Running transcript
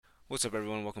What's up,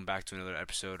 everyone? Welcome back to another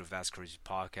episode of That's Crazy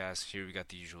Podcast. Here we got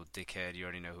the usual dickhead. You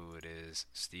already know who it is,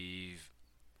 Steve.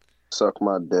 Suck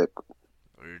my dick.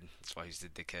 Word. That's why he's the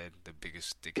dickhead, the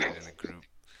biggest dickhead in the group.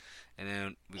 And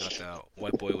then we got the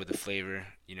white boy with the flavor.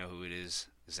 You know who it is,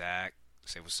 Zach.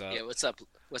 Say what's up. Yeah, what's up?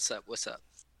 What's up? What's up?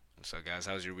 What's up, guys?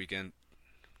 How was your weekend?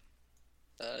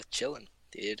 Chilling,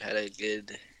 dude. Had a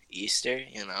good Easter,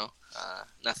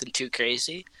 Nothing too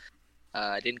crazy.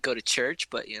 I didn't go to church,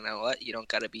 but you know what? You don't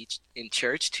gotta be in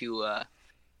church to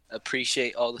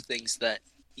appreciate all the things that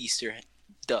Easter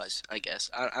does. I guess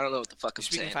I don't know what the fuck You're I'm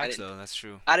speaking saying. facts, though. That's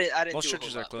true. I didn't Most do a churches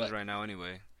whole are lot, closed but right now,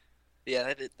 anyway.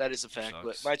 yeah, that is a Which fact.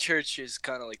 But sucks. my church is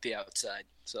kind of like the outside,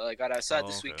 so I got outside Oh,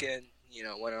 this okay. weekend.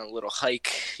 Went on a little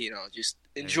hike. Just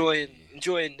Hey,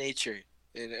 enjoying nature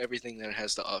and everything that it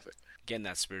has to offer. getting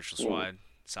that spiritual Mm.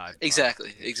 side vibe.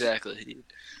 Exactly, dude.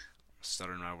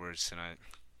 Stuttering my words tonight.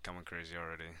 Coming crazy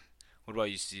already. What about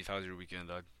you, Steve? How was your weekend,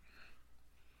 dog?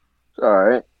 All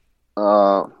right.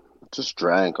 Uh, just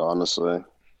drank, honestly. I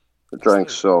That's drank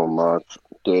lit. so much.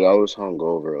 Dude, I was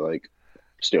hungover, like,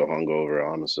 still hungover,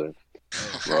 honestly.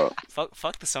 Oh, But,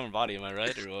 fuck the summer body, am I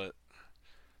right or what?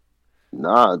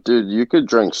 nah, dude, you could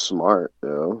drink smart,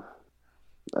 and Yeah,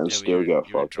 but still get you were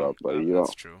fucked up, drunk. but you That's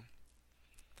don't. true.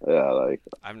 Yeah, like,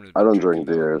 I haven't really I been don't drinking drink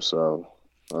though. beer, so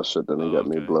that shit didn't Oh, get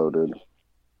me okay. bloated.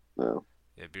 Yeah.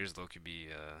 Yeah, beer's low could be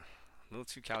a little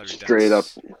too calorie Straight up,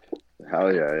 dense.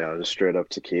 hell yeah, yeah, just straight up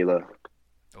tequila.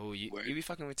 Oh, you Word. be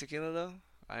fucking with tequila though?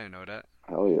 I didn't know that.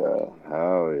 Hell yeah,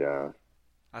 hell yeah,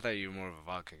 I thought you were more of a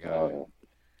vodka guy. hell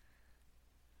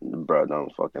yeah. Bro,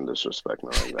 don't fucking disrespect me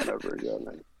like that ever again,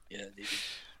 man. Yeah, dude.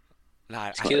 Nah,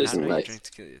 I Tequila's know the you Like, way. drink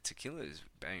tequila. Tequila is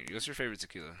bang. What's your favorite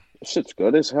tequila? shit's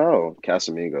good as hell.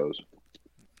 Casamigos.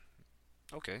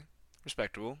 Okay,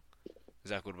 respectable.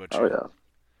 Zach, what about Oh you? yeah.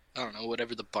 I don't know,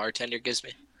 whatever the bartender gives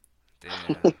me.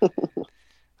 Damn.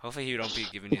 Hopefully he don't be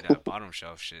giving you that bottom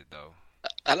shelf shit though.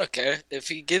 I don't care. If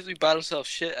he gives me bottom shelf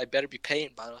shit, I better be paying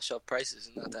bottom shelf prices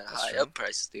and not that That's high true. up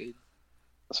prices, dude.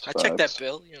 That's I check that facts.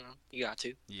 bill, you got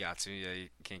to. You got to. Yeah, you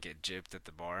can't get gypped at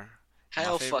the bar. My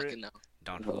Hell favorite, fucking no.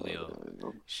 Don Julio. Uh,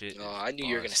 Shit Oh, is I knew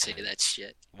you were gonna say busting. that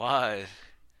shit. Why?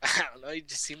 I don't know, you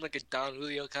just seem like a Don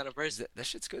Julio kind of person. That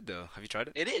shit's good though. Have you tried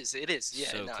it? It is. Yeah,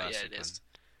 So no, yeah, classic, it man. is.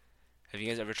 Have you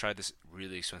guys ever tried this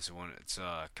really expensive one? It's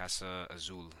Casa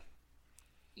Azul.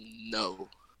 No.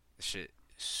 This shit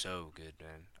is so good,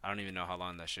 man. I don't even know how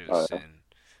long that shit was oh yeah. sitting,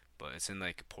 but it's in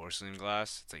like porcelain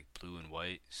glass. It's like blue and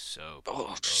white. So Oh, bomb,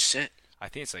 bro. shit. I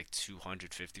think it's like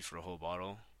 250 for a whole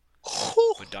bottle.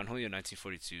 Whew. But Don Julio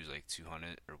 1942 is like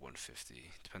 200 or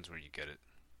 150. Depends where you get it.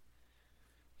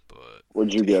 But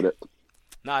Would you get damn. it?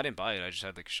 Nah, I didn't buy it. I just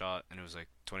had like a shot, and it was like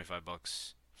 25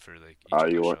 bucks for like each Oh,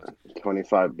 of you those want shots.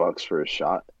 $25 for a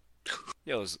shot?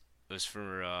 Yeah, it was for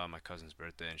my cousin's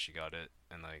birthday, and she got it,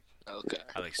 and like Okay.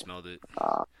 I like smelled it.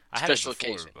 Ah, I had it Special before,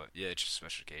 occasion. but yeah, it's just a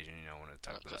special occasion, one of the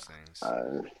type of Okay. those things.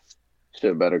 uh,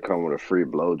 shit better come with a free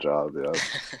blowjob, yo.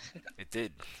 It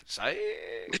did. So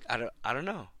I don't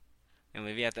know. And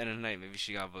maybe at the end of the night, maybe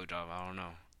she got a blowjob. I don't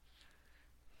know.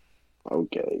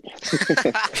 Okay.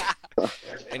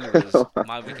 Anyways,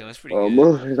 my weekend was pretty Well, good.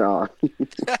 moving on.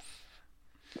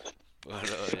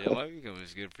 But yeah, my weekend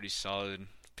was good, pretty solid.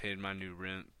 Painted my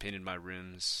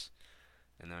rims,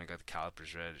 and then I got the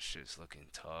calipers red. Shit's looking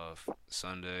tough.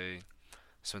 Sunday,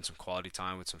 spent some quality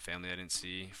time with some family I didn't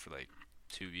see for like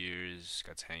 2 years.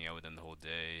 Got to hang out with them the whole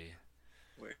day.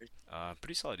 Word.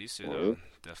 Pretty solid Easter though. Word.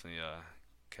 Definitely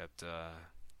kept uh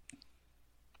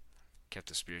kept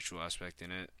the spiritual aspect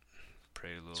in it.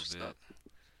 Prayed a That's little what's bit. up.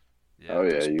 Yeah, Oh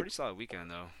yeah, pretty solid weekend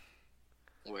though.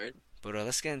 Word. But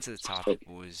let's get into the so, topic,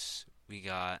 boys. We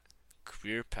got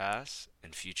career paths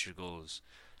and future goals.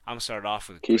 I'm gonna start off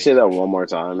with a can you great say that one question. more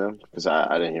time, man? Because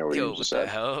I didn't hear what you Yo, just what the said.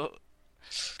 hell?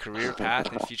 Career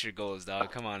path and future goals,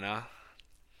 dog. Come on now.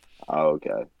 Oh,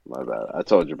 okay. My bad. I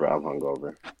told you, bro, I'm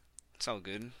hungover. It's all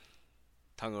good.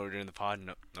 Tongue over during the pod,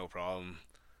 no problem.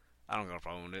 I don't got a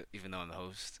problem with it, even though I'm the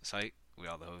host. Psych, we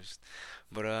all the host.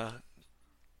 But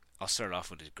I'll start off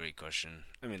with a great question.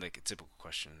 I mean, like a typical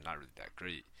question, not really that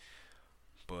great.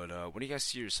 But what do you guys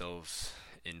see yourselves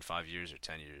in 5 years or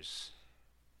 10 years?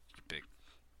 You pick.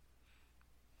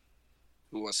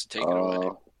 Who wants to take it away?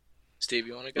 Uh, Steve,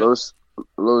 you want to go? Louis,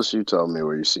 Louis, you tell me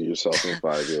where you see yourself in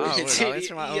 5 years. Oh, wait, I'll Dude,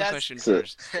 answer my own yes. question This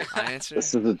is, first. I answer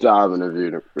this is a job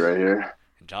interview right here.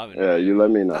 job Yeah, interview. you let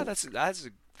me That, know. that's a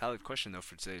valid question though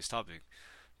for today's topic.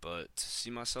 But to see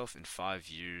myself in 5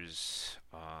 years,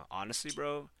 honestly,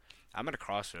 bro, I'm at a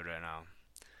crossroad right now.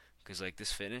 Cause like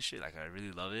this fitness shit, like I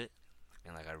really love it,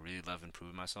 and like I really love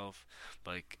improving myself.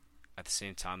 But like at the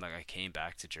same time, like I came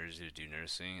back to Jersey to do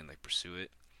nursing and like pursue it.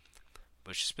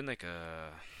 But it's just been like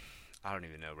I don't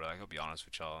even know, bro. Like, I'll be honest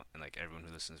with y'all and like everyone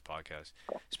who listens to this podcast.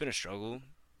 It's been a struggle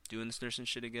doing this nursing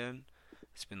shit again.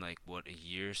 It's been like what, a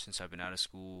year since I've been out of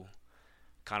school.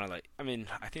 Kind of like, I mean,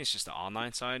 I think it's just the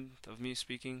online side of me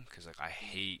speaking, because like I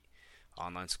hate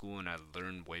online school and I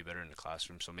learn way better in the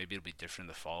classroom. So maybe it'll be different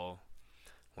in the fall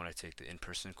when I take the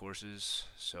in-person courses.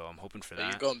 So I'm hoping for Are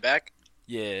you that. going back?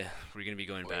 Yeah, we're gonna be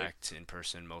going Word. back to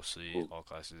in-person mostly, Cool. all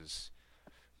classes.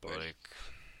 But Word. like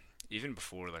even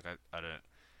before, like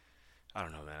I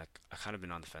don't know, man. I kind of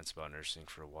been on the fence about nursing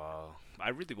for a while. I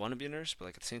really want to be a nurse, but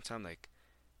like at the same time, like,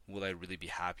 will I really be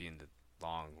happy in the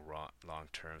long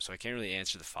term? So I can't really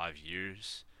answer the 5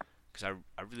 years because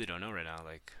I really don't know right now.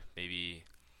 Like maybe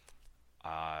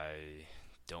I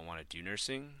don't want to do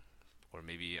nursing, or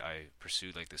maybe I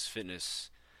pursue like this fitness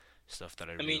stuff that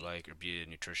I I really mean, like, or be a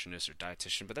nutritionist or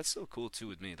dietitian. But that's still cool too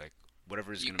with me. Like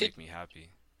whatever is you gonna could make me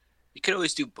happy. you could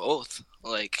always do both.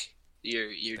 Like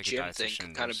your Like a gym thing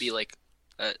could dietitian kind of be nurse. like,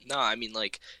 no, I mean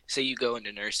like, say you go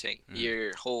into nursing, Mm.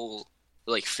 your whole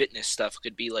like fitness stuff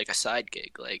could be like a side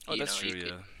gig. Like Oh, that's true.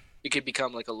 Yeah. you could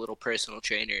become like a little personal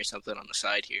trainer or something on the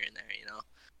side here and there. You know?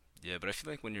 Yeah, but I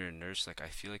feel like when you're a nurse, like I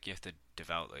feel like you have to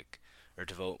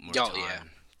devote more Oh yeah.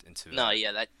 time into No, it.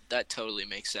 yeah, that totally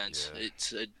makes sense. Yeah,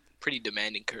 It's a pretty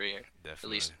demanding career, at definitely.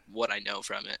 least what I know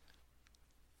from it.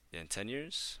 Yeah, in 10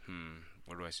 years,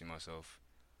 where do I see myself?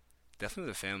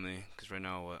 Definitely the family, because right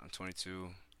now, what, I'm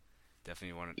 22.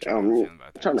 Definitely want to try to have a I'm family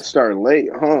by trying to 32. start late,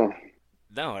 huh?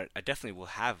 No, I definitely will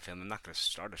have a family. I'm not gonna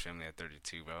start a family at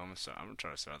 32, bro. I'm gonna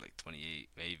try to start at like 28,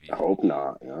 I maybe. hope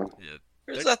not, you know. Yeah,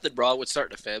 There's 30, nothing wrong with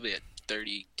starting a family at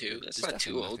 32. That's there's not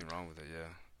too definitely old. nothing wrong with it.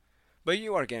 Yeah, but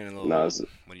you are getting a little No, old it's,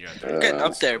 when you're at We're getting 32. uh,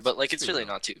 up there, Let's but like let's it's be really real.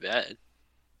 not too bad.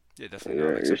 Yeah, definitely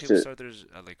not. yeah, Like your some people shit. start theirs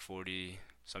at like 40.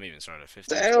 Some even start at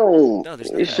 50. Damn, No,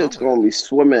 there's your nothing wrong shit's with it. gonna be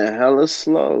swimming hella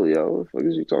slow, yo. What the fuck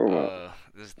is you talking about?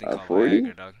 There's a thing At called 40?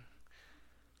 Viagra, dog.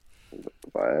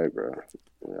 Viagra.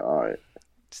 Yeah, alright.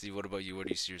 See, what about you? Where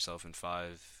do you see yourself in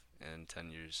 5 and 10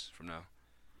 years from now?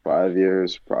 5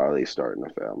 years, probably starting a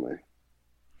family.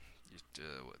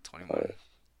 You're, what, Uh, 21?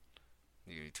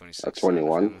 You're gonna be at 26 starting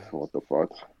a 21, family? what the fuck?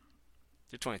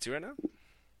 You're 22 right now?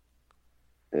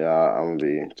 Yeah, I'm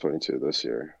gonna be 22 this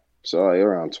year. So like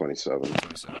around 27.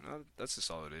 27. Oh, that's a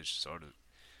solid age to start it.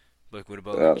 Like, what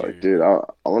about Yeah, like like your? dude, I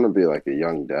want to be like a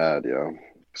young dad, yo.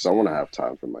 Because I want to Yeah. have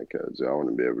time for my kids. Yeah, I want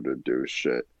to be able to do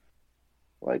shit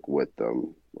like with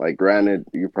them. Like, granted,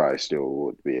 you probably still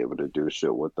would be able to do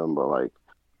shit with them, but like,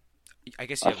 I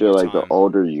guess you I have more feel like the time.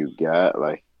 older you get,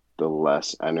 like, the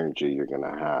less energy you're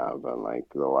gonna have, and like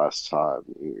the less time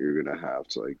you're gonna have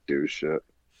to like do shit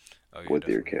Oh yeah, with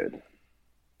your definitely. kid.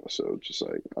 So just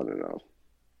like, I don't know.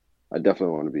 I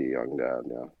definitely want to be a young dad.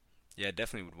 Yeah. Yeah, I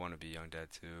definitely would want to be a young dad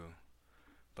too.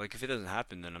 But like, if it doesn't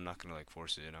happen, then I'm not gonna like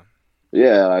force it, you know?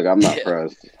 Yeah, like I'm not Yeah.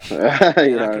 pressed. You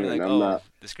Yeah, know not what I gonna be mean? like, I'm oh, not.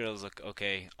 this girl's like,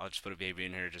 okay, I'll just put a baby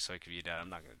in her just so I can be a dad. I'm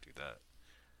not gonna do that.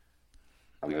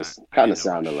 I Like, mean, I, it's I kind get of no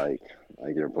sounded rush. like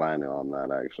you're planning on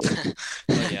that actually.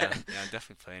 Oh yeah, I'm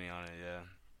definitely planning on it. Yeah,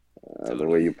 The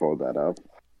way totally. you pulled that up.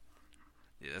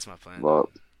 Yeah, that's my plan, dog. But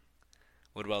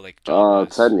What about like job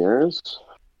wise? 10 years,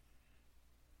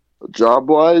 job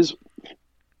wise,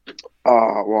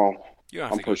 well, You don't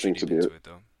have I'm to go too pushing to deep be. into it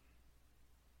though.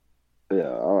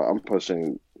 Yeah, I'm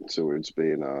pushing towards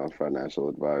being a financial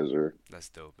advisor. That's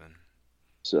dope, man.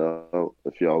 So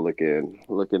if y'all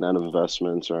looking at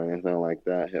investments or anything like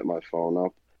that, hit my phone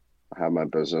up. I have my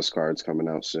business cards coming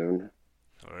out soon.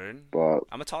 Alright. But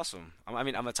I'm gonna toss them. I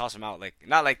mean, I'm gonna toss them out. Like,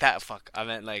 not like that. Fuck. I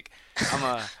meant like, I'm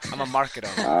a market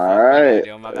them. all Fuck. My right, bad,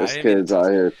 yo. My bad. I this didn't mean to kid's toss.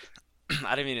 out here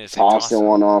I didn't mean to say toss tossing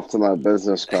one them. off to my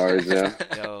business cards. Yeah.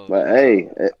 Yo, But no. hey,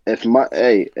 if my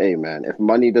hey man, if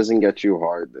money doesn't get you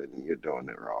hard, then you're doing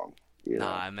it wrong, you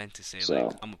Nah, know. I meant to say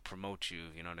like, So, I'm gonna promote you.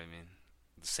 You know what I mean?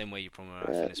 The same way you promote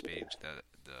our uh, fitness page the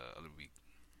other week.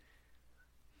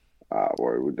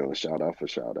 we're doing shout out for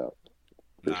shout out.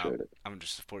 Nah, Appreciate it. I'm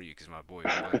just support you because my boy.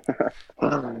 What?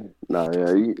 No,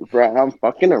 yeah, bro, I'm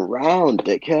fucking around,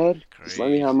 dickhead. Just let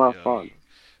me have Crazy, my yo. fun.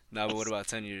 Nah, but what about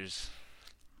 10 years?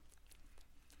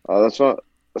 Oh, that's what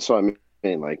I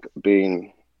mean. Like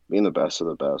being the best of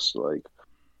the best. Like,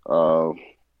 uh,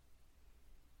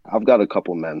 I've got a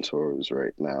couple mentors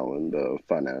right now in the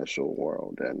financial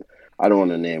world, and I don't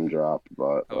want to Yeah. name drop,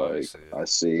 but Oh, like obviously, yeah.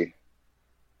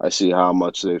 I see how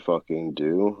much they fucking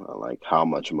do, and like how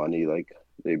much money like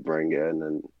they bring in,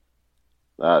 and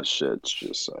that shit's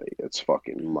just like it's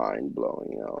fucking mind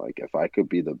blowing, you know. Like if I could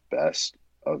be the best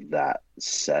of that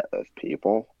set of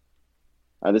people,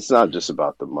 and it's not just Hmm.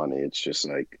 about the money, it's just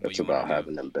like What it's you want to about do?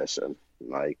 having ambition.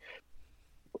 Like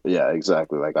yeah,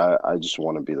 exactly. Like I just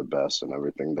want to be the best in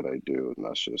everything that I do, and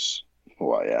that's just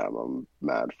who I am. I'm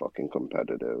mad fucking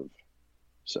competitive.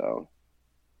 So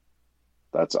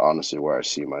that's honestly where I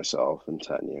see myself in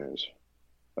 10 years,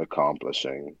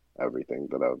 accomplishing everything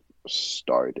that I've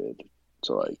started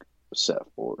to like set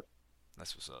forth.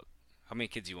 That's what's up. How many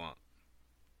kids you want?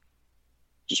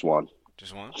 Just one.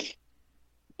 Just one?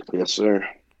 Yes, sir.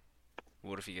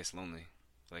 What if he gets lonely?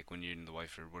 Like when you and the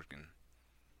wife are working.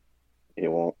 He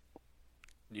won't.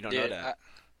 You don't know Dude, that.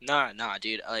 nah,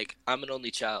 dude. Like, I'm an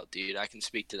only child, dude. I can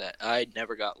speak to that. I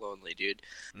never got lonely, dude.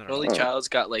 No, An no, only no. Oh. child's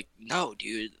got like, no,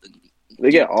 dude. They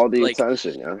get Dude, all the like,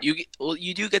 attention, yeah.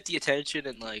 you do get the attention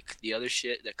and like the other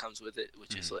shit that comes with it,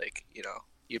 which is like,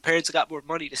 your parents got more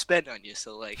money to spend on you,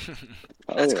 so like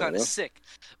Oh, that's yeah, kind of yeah. sick.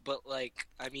 But like,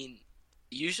 I mean,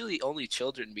 usually only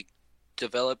children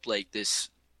develop like this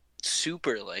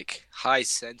super like high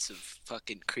sense of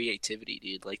fucking creativity,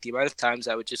 dude. Like the amount of times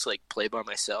I would just like play by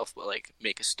myself, but like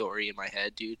make a story in my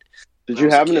head, dude. Did When I you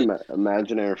was a have an kid.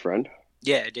 imaginary friend?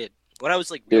 Yeah, I did. When I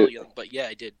was like real Dude, young, but yeah,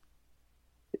 I did.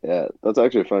 yeah, that's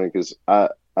actually funny because I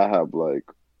have like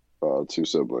two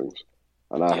siblings,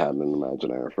 and I Yeah. had an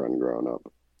imaginary friend growing up.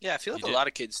 Yeah, I feel like You a did? lot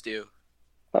of kids do.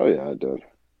 Oh yeah, I did.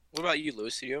 What about you,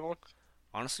 Lewis? Do you have one?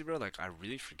 Honestly, bro, like I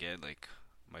really forget like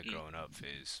my Mm. growing up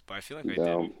phase, but I feel like I did.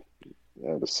 Damn.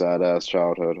 Yeah, the sad ass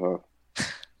childhood, huh?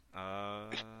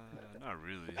 Not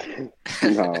really.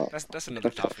 No. That's another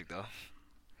topic though.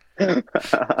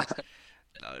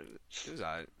 No, it was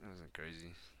alright. It wasn't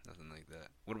crazy. Nothing like that.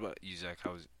 What about you, Zach?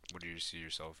 What do you see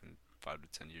yourself in 5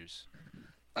 to 10 years?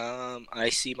 I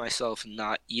see myself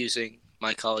not using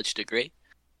my college degree.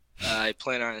 I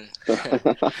plan on.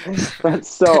 That's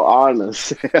so honest.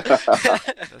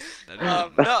 That is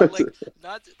No, honest. like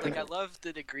not like I love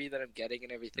the degree that I'm getting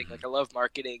and everything. Like I love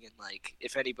marketing and like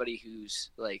if anybody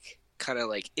who's like kind of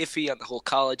like iffy on the whole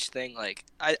college thing, like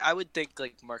I would think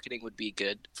like marketing would be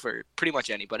good for pretty much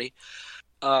anybody.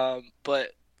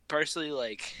 But personally,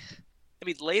 like I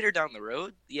mean, later down the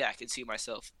road, yeah, I could see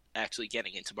myself actually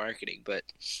getting into marketing. But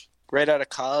right out of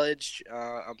college,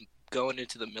 I'm going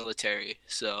into the military,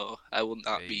 so I will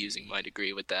not be Hey. using my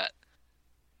degree with that.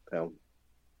 Damn.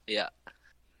 Yeah.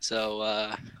 So,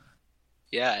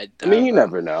 yeah, I I don't mean, you know.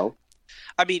 never know.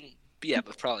 I mean, yeah,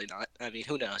 but probably not. I mean,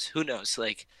 who knows? Who knows?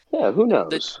 Like Yeah, who the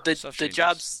knows? Stuff the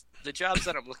changes. jobs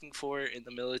that I'm looking for in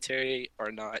the military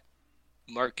are not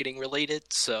marketing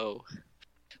related. So,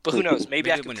 but who knows?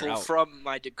 Maybe I Maybe could when you're pull out. from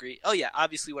my degree. Oh yeah,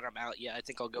 obviously when I'm out, yeah, I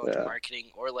think I'll go into Yeah.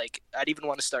 marketing or like I'd even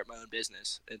want to start my own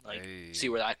business and like Hey. see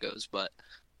where that goes. But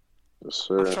Yes,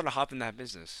 I'm sir. trying to hop in that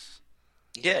business.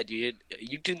 yeah, dude,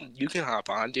 you can hop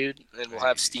on, dude, and we'll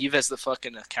have Hey. Steve as the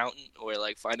fucking accountant or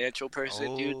like financial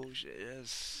person, dude. Oh, shit,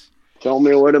 yes. Tell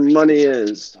me where the money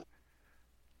is.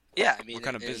 Yeah, I mean, What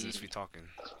kind of and- business we talking?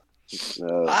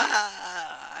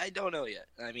 I don't know yet.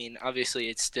 I mean, obviously,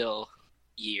 it's still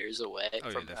years away Oh, yeah,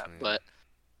 from that, definitely. but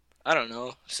I don't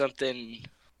know. Something.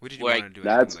 What did you Where I- want to do?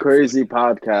 That's Anything like crazy food?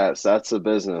 podcast. That's a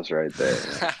business right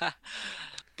there.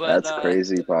 But That's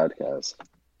crazy podcast.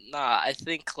 nah, I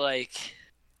think like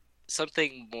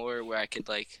something more where I could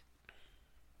like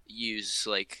use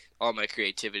like all my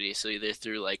creativity. So either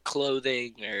through like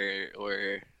clothing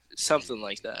or something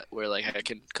like that, where like I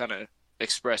can kind of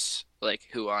express like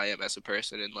who I am as a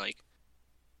person and like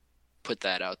put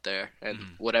that out there, and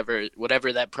Mhm.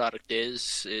 whatever that product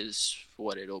is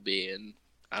what it'll be. And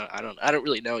I don't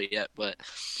really know yet, but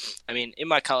I mean, in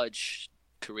my college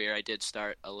career, I did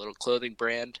start a little clothing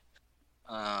brand,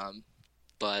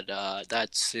 but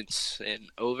that's since been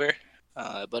over.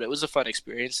 But it was a fun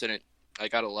experience, and I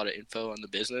got a lot of info on the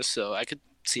business, so I could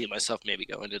see myself maybe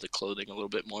go into the clothing a little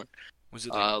bit more. Was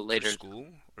it like later. for school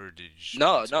or did you just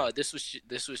No, want to- no, this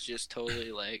was just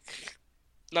totally like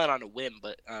not on a whim,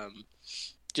 but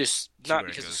just See not where it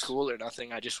because of goes. school or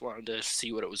nothing. I just wanted to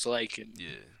see what it was like, and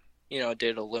Yeah.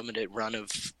 did a limited run of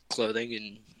clothing,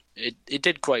 and it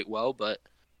did quite well. But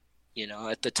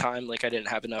at the time, like I didn't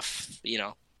have enough,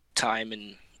 time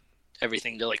and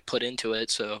everything to like put into it,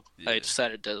 so I Yeah.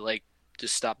 decided to like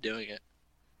just stop doing it.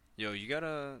 Yo, you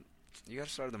gotta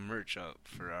start the merch up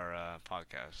for our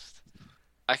podcast.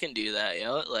 I can do that,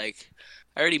 Like,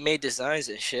 I already made designs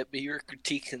and shit, but you were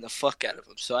critiquing the fuck out of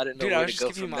them, so I didn't know Dude, I where was to just go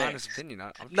giving you from my there. honest opinion.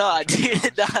 I'm Nah, trying to be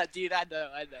dude, honest. dude,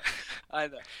 I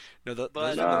know. No, But,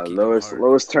 those are Nah, low-key go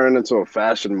Lewis hard. turned into a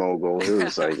fashion mogul. He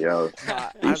was like, yo, No,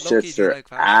 I these low-key shits do are like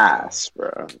fashion, ass,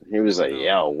 bro. He was like, No,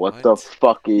 yo, what the what?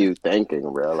 fuck are you thinking,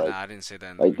 bro? though. Like, Nah, I didn't say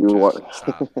that in the like group you chat. want.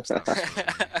 Stop exposing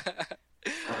me.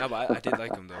 No, but I did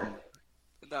like them though.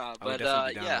 Nah, I would but definitely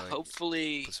be down yeah, to, like,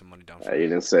 hopefully Put some money down You for it.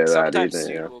 didn't say that sometime either,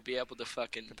 soon yeah. we'll be able to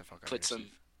fucking Get the fuck out put of here, some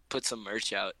Steve. put some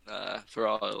merch out for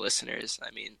all the listeners.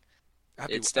 I mean, I'd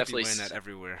it's be definitely wearing that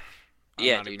everywhere. I'm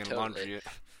Yeah, not dude, even gonna totally. laundry it.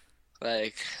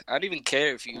 Like, I don't even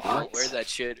care if you don't wear What? that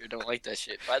shit or don't like that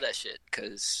shit. Buy that shit,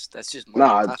 because that's just money in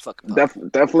Nah, my fucking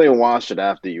pocket. definitely wash it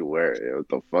after you wear it. What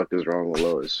the fuck is wrong with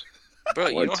Lois?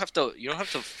 Bro, What? you don't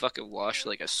have to fucking wash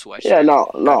like a Yeah, sweatshirt no,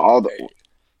 every time you wear it.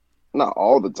 not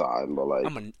all the time, but like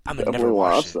I'm a never definitely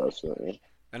wash wash it. that shit.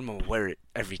 I'm gonna wear it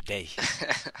every day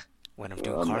when I'm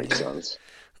doing That makes cardio. sense.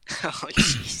 Oh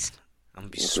jeez. I'm gonna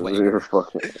be Because sweating. you're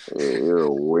fucking, you're a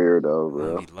weirdo, I'm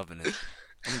gonna bro. be loving it.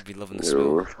 I'm gonna be loving the smell.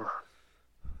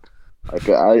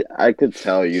 You're, I could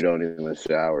tell you don't even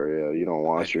shower. Yeah, you don't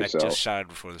wash I just yourself. showered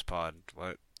before this pod.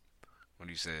 What? What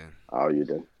are you saying? Oh, you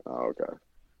did. Oh, okay.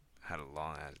 I had a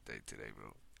long ass day today,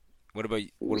 bro. What about You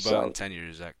in sound 10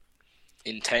 years, Zach?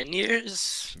 In 10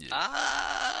 years? Yeah.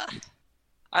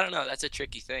 I don't know. That's a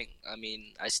tricky thing. I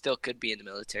mean, I still could be in the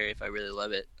military if I really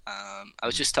love it. I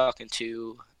was just talking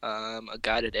to a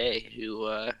guy today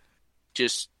who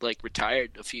just like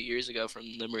retired a few years ago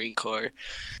from the Marine Corps,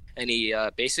 and he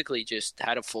basically just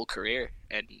had a full career,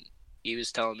 and he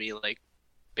was telling me like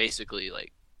basically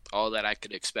like all that I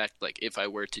could expect like if I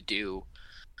were to do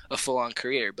a full on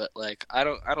career. But like I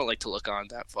don't like to look on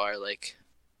that far. Like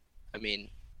I mean,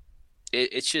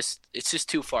 it's just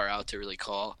too far out to really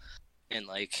call, and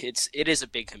like it is a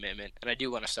big commitment, and I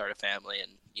do want to start a family,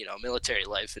 and you know, military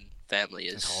life and family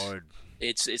It's is hard.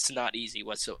 it's not easy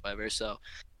whatsoever. So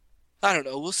I don't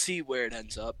know. We'll see where it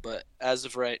ends up, but as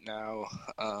of right now,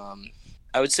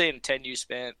 I would say in a 10-year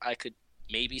span, I could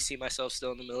maybe see myself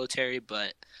still in the military,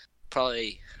 but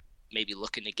probably maybe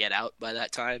looking to get out by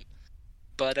that time.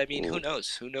 But I mean, who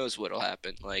knows? Who knows what'll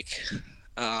happen? Like,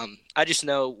 I just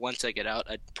know once I get out,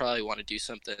 I'd probably want to do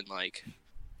something like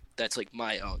that's like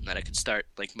my own, that I could start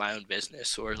like my own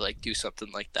business or like do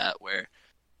something like that where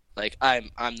like I'm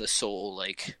the sole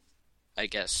like I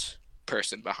guess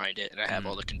person behind it and I have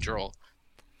all the control.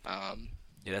 Yeah,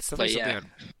 that's But definitely something yeah,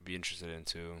 I'd be interested in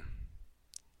too.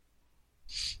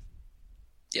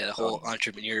 yeah, the whole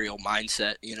entrepreneurial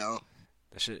mindset, you know,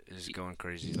 That shit is going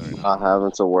crazy right now. not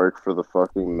having to work for the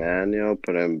fucking man,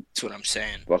 putting that's what I'm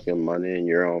saying. fucking money in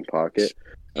your own pocket.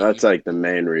 That's like the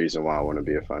main reason why I want to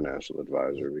be a financial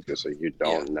advisor, because like you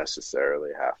don't necessarily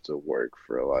have to work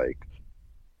for like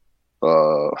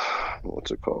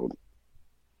what's it called?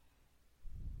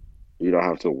 You don't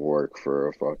have to work for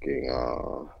a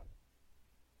fucking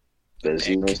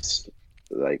business,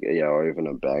 like yeah, or even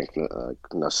a bank. I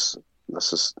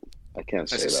can't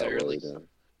say that Necessarily. word.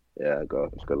 Yeah,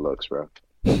 good looks, bro.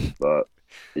 But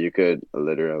you could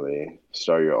literally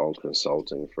start your own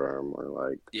consulting firm, or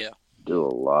like do a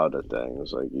lot of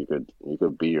things. Like you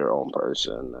could be your own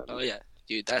person. Oh yeah,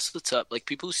 dude, that's what's up. Like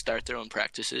people who start their own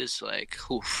practices, like,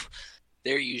 oof,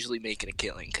 they're usually making a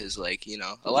killing because, like, you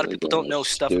know, a lot of people don't know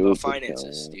stuff about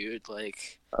finances, dude.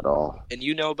 Like, at all. And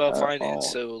you know about At finance,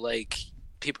 all. so like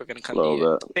people are gonna come A to you.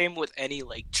 little bit. Same with any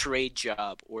like trade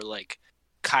job or like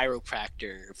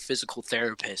chiropractor, physical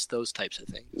therapist, those types of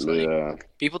things. Like Yeah,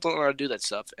 people don't know how to do that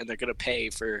stuff, and they're gonna pay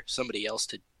for somebody else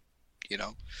to, you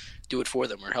know, do it for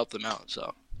them or help them out.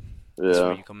 So That's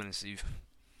where yeah, you come in, Steve.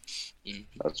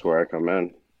 that's where I come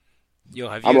in. Yo,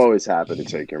 have I'm you? always happy to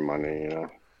take your money.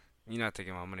 You're not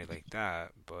taking my money like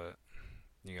that, but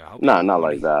you gotta help Nah, people with not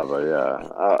money. like that, but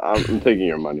yeah, I'm taking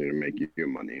your money to make you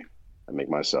money. I make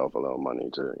myself a little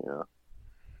money too.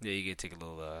 Yeah, you get to take a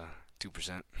little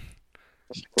 2%.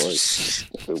 Of course,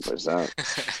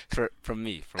 2%. From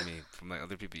me. From like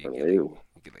other people, From you you,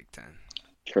 get like 10.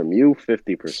 from you,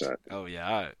 50%. Oh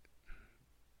yeah,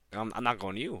 I'm not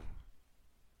going to you.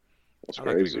 That's I'm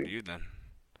not gonna go to crazy. you then.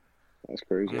 That's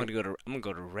crazy. I'm gonna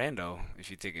go to Rando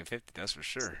if you take it 50. That's for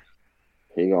sure.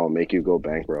 He gonna make you go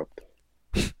bankrupt.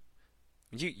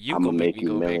 You I'm go gonna make make me you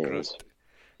go millions.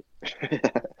 bankrupt.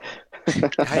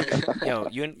 Yo,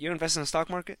 you invest in the stock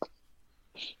market?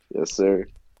 Yes, sir.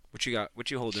 What you got?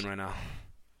 What you holding right now?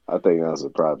 I think that's a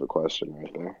private question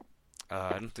right there.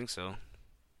 I don't think so.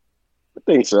 I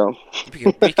think so.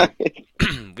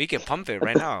 We can pump it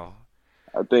right now.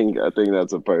 I think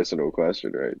that's a personal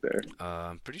question right there.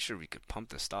 I'm pretty sure we could pump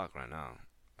the stock right now.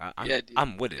 yeah, dude,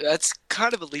 I'm with it. that's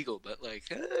kind of illegal, but like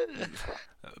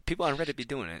People on Reddit be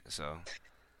doing it, so.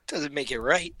 doesn't make it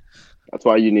right. That's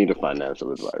why you need a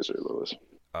financial advisor, Lewis.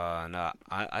 No,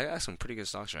 I got some pretty good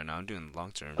stocks right now. I'm doing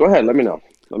long term. Go ahead, let me know.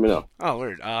 Oh,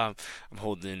 word. I'm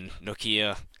holding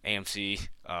Nokia, AMC.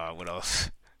 What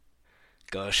else?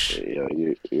 Gush.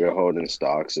 You're holding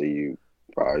stocks that you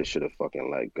probably should have fucking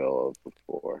let go of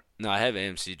before. No, I have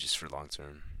AMC just for long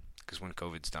term. Because when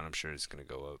COVID's done, I'm sure it's gonna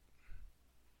go up.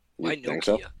 You Why think Nokia?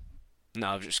 so? No,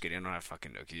 I'm just kidding. I don't have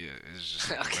fucking Nokia. It's just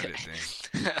like a Okay.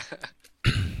 Reddit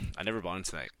thing. I never bought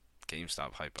into that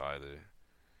GameStop hype either.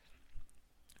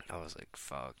 I was like,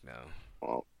 fuck no.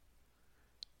 Well,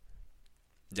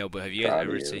 Yo, but have you guys proud of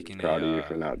ever you. taken Proud of you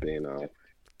for not being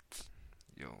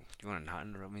yo, you want to not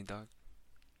interrupt me, dog?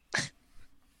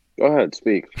 Go ahead,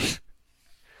 speak.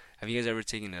 Have you guys ever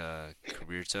taken a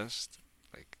career test,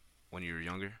 like when you were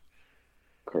younger?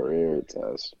 Career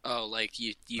test. Oh, like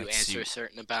you Like, answer see, a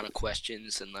certain amount of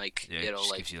questions and like yeah, it just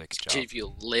like gives you like a job, give you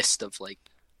a list of like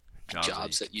jobs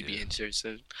jobs that that you you'd could be do.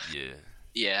 interested. Yeah.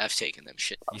 Yeah, I've taken them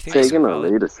shit. You think those are Taking a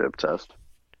valid? leadership test.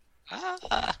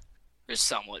 They're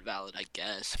somewhat valid, I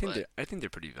guess, I think but I think they're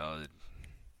pretty valid.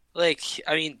 like,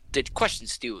 I mean, the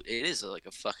questions do. It is like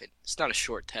a fucking. It's not a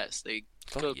short test. They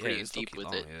go Yeah, pretty in it's deep low-key with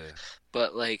long, it. yeah.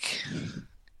 But like,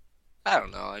 I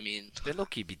don't know. I mean, They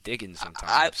low-key be digging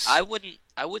I sometimes.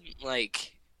 wouldn't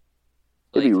like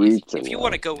Pretty if reaching, you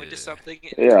want to though. go into Yeah. something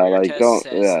and a Yeah, career like test don't.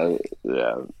 says Yeah, like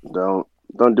yeah.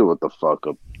 Don't do what the fuck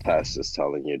a test is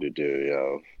telling you to do,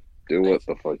 yo. Do what like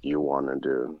the fuck you want to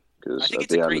do. I Because think at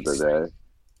it's a the end of great the day,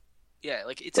 yeah,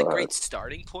 like it's a go ahead. great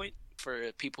starting point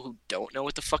for people who don't know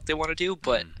what the fuck they want to do,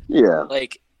 but Yeah,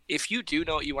 like if you do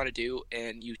know what you want to do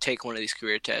and you take one of these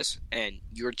career tests and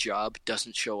your job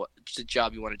doesn't show up, the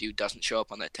job you want to do doesn't show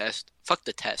up on that test, fuck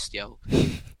the test, yo.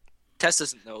 Test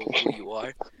doesn't know who you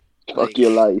are. fuck Like,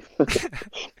 your life.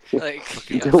 like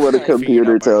Fucking Do what a like, figure it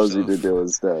computer out by tells you to yourself. do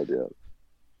instead, yeah.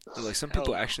 But, like some hell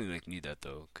people no. actually like need that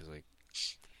though, because like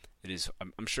it is.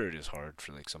 I'm sure it is hard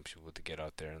for like some people to get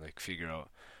out there and like figure out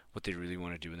what they really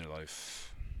want to do in their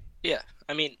life. Yeah,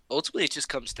 I mean, ultimately, it just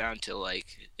comes down to like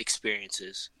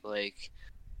experiences. Like,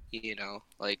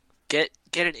 like get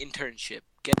an internship.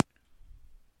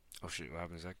 Oh shit! What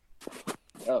happened, Zach?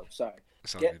 Oh, sorry. That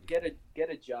sounds good. Get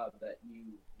a job that you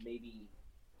maybe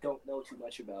don't know too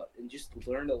much about, and just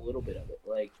learn a little bit of it.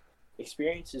 Like,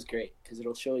 experience is great because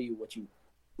it'll show you what you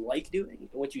like doing and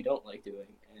what you don't like doing,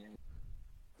 and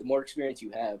the more experience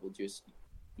you have will just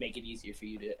make it easier for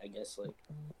you to, I guess, like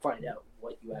find out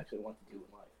what you actually want to do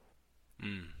in life.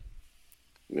 Mm.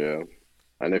 Yeah.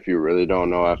 And if you really don't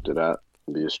know after that,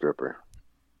 be a stripper.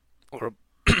 Or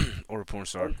or a porn I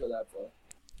star. wouldn't go that far.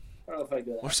 I don't know if I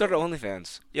go that Or far. start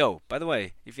OnlyFans. Yo, by the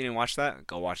way, if you didn't watch that,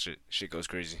 go watch it. Shit goes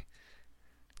crazy.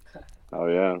 Oh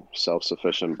yeah,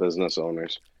 self-sufficient business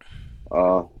owners.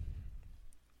 Uh,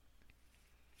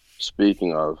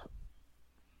 speaking of,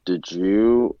 did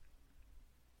you,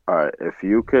 all right, if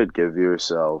you could give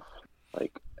yourself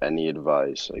like any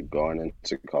advice, like going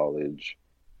into college,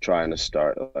 trying to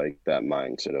start like that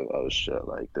mindset of, oh shit,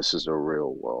 like this is the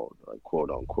real world, like quote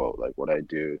unquote, like what I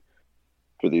do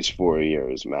for these 4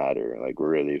 years matter, like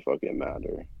really fucking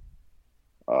matter.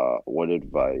 What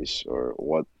advice or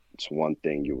what's one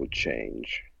thing you would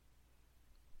change?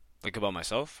 Like about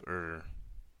myself, or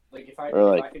Like if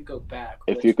Or I like could go back,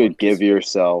 if you could give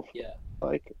yourself yeah.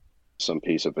 like some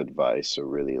piece of advice to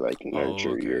really like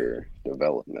nurture okay. your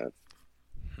development,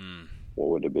 hmm, what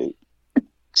would it be?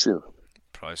 Sure.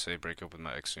 probably say break up with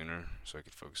my ex sooner so I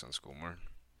could focus on school more.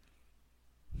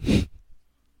 I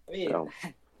mean, Yeah.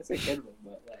 that's a good one,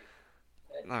 but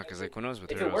like. Nah, cause like when I was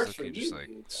with If her, it I was works for looking just you, like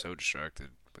dude. so distracted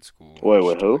with school. Wait, just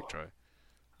with to, who? like, try.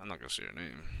 I'm not gonna say her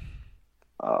name,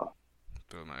 Oh,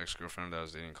 but my ex girlfriend that I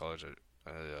was dating in college,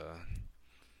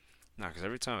 nah, cause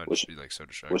every time I'd Was just be like so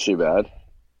distracted. was she bad?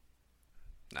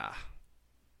 Nah,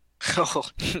 Oh,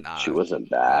 nah. She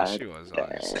wasn't Nah, bad. she was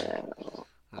obviously. Damn.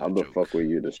 That How was a the joke. fuck were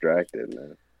you distracted,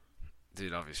 man?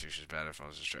 Dude, obviously she's bad if I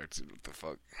was distracted. What the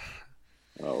fuck?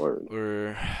 Oh, word.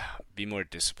 Or be more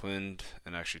disciplined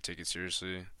and actually take it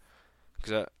seriously.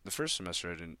 Because the first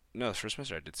semester I didn't. No, the first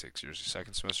semester I did take it seriously.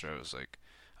 Second semester I was like,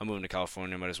 I'm moving to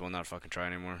California. Might as well not fucking try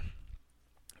anymore.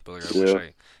 But like Yeah.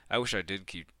 I wish I did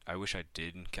keep. I wish I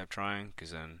did kept trying.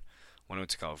 Because then when I went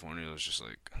to California, it was just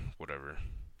like whatever.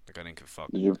 Like I didn't give a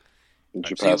fuck. Did you I- so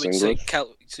you pass would say English?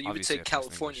 Obviously, I passed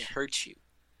California English. hurts you.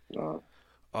 No.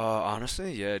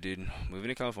 Honestly, yeah, dude. Moving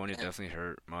to California definitely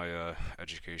hurt my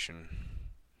education.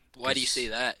 Why do you say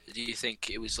that? Do you think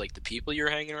it was like the people you were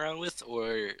hanging around with,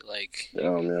 or like?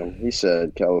 Yeah, man. He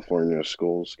said California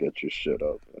schools get your shit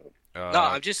up. Man. No,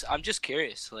 I'm just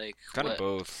curious. Like, kind of what?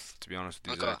 both, to be honest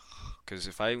with you. Okay. Because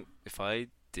if I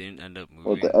didn't end up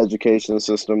Well, moving, the education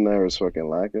system there is fucking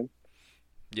lacking.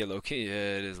 yeah, low key,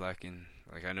 yeah, it is lacking.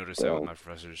 Like I noticed that with So, my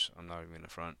professors. I'm not even in the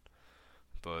front,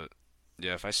 but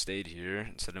yeah, if I stayed here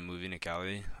instead of moving to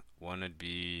Cali, one I'd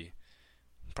be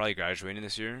probably graduating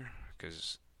this year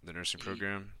because the nursing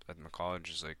program at my college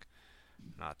is like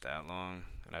not that long,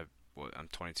 and I'm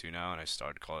 22 now, and I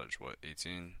started college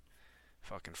 18.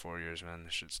 Fucking 4 years, man.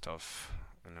 This shit's tough,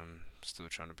 and I'm still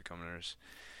trying to become a nurse.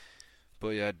 But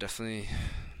yeah, I'd definitely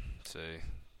say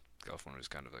California's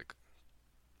kind of like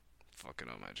fucking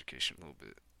up my education a little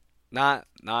bit. Not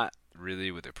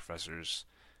really with the professors.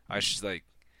 I just like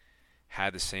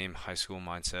had the same high school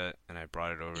mindset, and I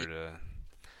brought it over to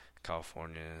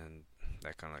California, and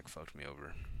that kind of like fucked me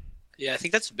over. Yeah, I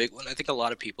think that's a big one. I think a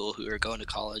lot of people who are going to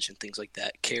college and things like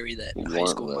that carry that You high weren't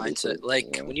school ready mindset. for-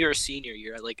 Like yeah. when you're a senior,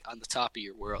 you're like on the top of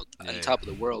your world, on the Yeah. top of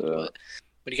the world. Yeah. But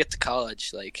when you get to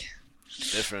college, like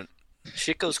It's different.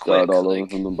 shit goes quick. Start all over Like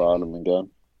from the bottom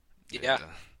again. yeah,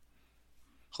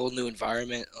 whole new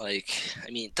environment. Like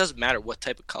I mean, it doesn't matter what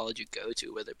type of college you go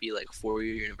to, whether it be like a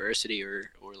 4-year university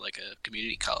or like a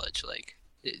community college. Like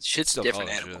shit's Still a different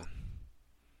college, animal.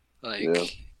 yeah.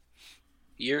 Like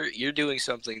you're doing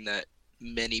something that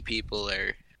many people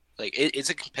are like. It's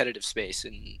a competitive space,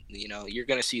 and you know you're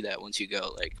gonna see that once you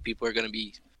go. Like people are gonna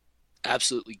be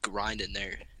absolutely grinding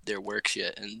their work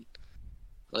shit, and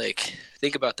like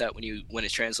think about that when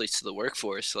it translates to the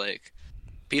workforce. Like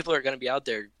people are gonna be out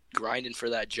there grinding for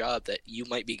that job that you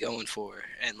might be going for,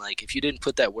 and like if you didn't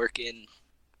put that work in,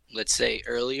 let's say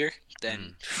earlier,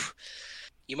 then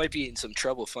you might be in some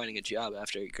trouble finding a job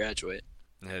after you graduate.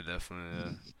 Yeah, definitely.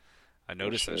 Yeah. I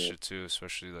noticed that sure. shit too,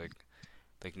 especially like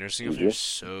nursing Did over you? there is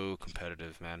so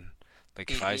competitive, man.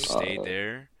 Like if I Mhm. stayed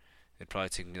there, it'd probably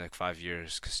take me like 5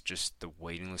 years, because just the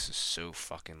waiting list is so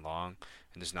fucking long,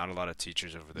 and there's not a lot of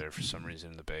teachers over there for some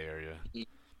reason in the Bay Area.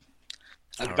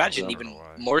 I'd don't imagine know, I even don't know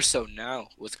why. more so now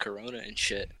with Corona and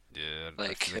shit. Yeah,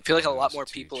 Like I feel like a lot there's more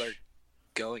people teach. are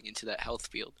going into that health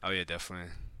field. Oh yeah,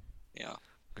 definitely. Yeah.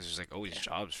 Because there's like always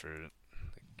jobs for it.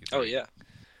 Like, Oh yeah.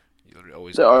 You literally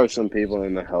always. There get are a some job. people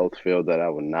in the health field that I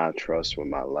would not trust with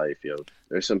my life, yo.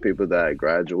 There's some people that I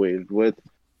graduated with,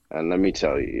 and let me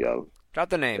tell you, yo, Drop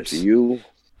the if names. no,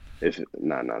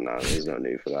 there's no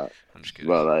need for that. I'm just kidding.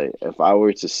 But like, if I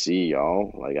were to see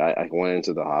y'all, like, I went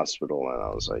into the hospital and I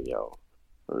was like, yo,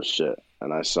 oh shit,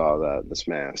 and I saw that this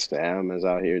man Sam is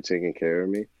out here taking care of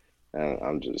me, and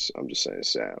I'm just saying,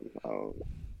 Sam, I You're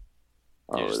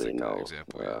don't just really like an know,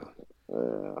 example,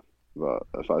 yeah. But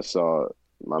if I saw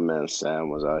my man Sam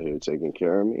was out here taking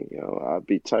care of me, you know, I'd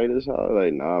be tight as hell.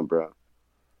 Like, nah, bro,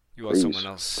 You want please, someone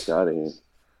else? get out of here.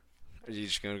 Or you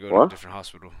just gonna go to What? a different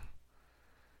hospital?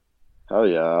 Hell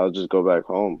yeah, I'll just go back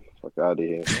home. Fuck out of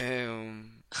here.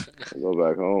 Damn. I'll go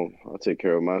back home. I'll take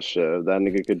care of my shit. If that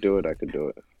nigga could do it, I could do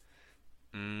it.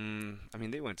 I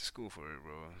mean, they went to school for it,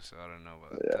 bro. So I don't know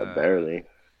about Yeah, that. barely.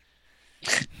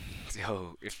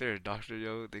 Yo, if they're a doctor,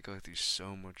 yo, they go through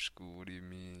so much school. What do you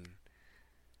mean?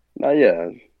 Not yet.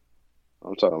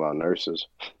 I'm talking about nurses.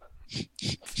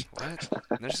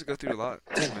 What? Nurses go through a lot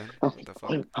too, man. What the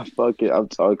fuck? I'm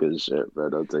talking shit, bro.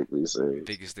 Don't take me serious.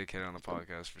 Biggest dickhead on the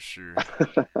podcast for sure.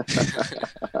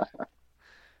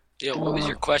 Yeah. What was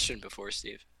your question before,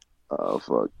 Steve? Oh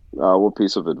fuck. What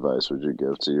piece of advice would you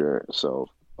give to yourself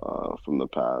from the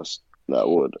past that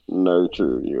would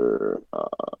nurture your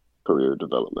career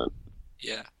development?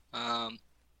 Yeah.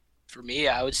 For me,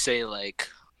 I would say like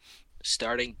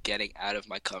starting getting out of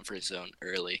my comfort zone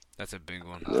early. That's a big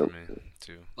one Yep. for me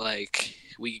too. Like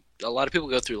a lot of people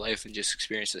go through life and just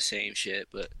experience the same shit,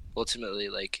 but ultimately,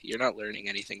 like you're not learning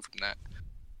anything from that.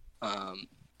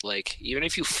 Like even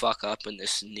if you fuck up in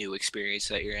this new experience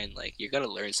that you're in, like you're gonna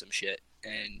learn some shit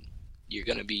and you're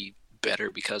gonna be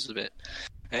better because of it.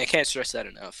 And I can't stress that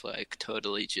enough. Like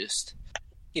totally just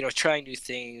trying new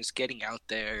things, getting out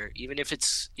there, even if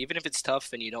it's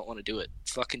tough and you don't want to do it,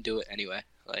 fucking do it anyway.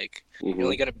 Like you're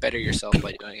only gonna better yourself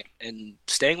by doing it and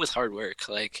staying with hard work.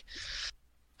 Like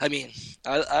I mean,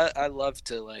 I love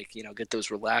to get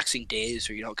those relaxing days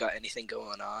where you don't got anything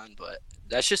going on, but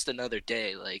that's just another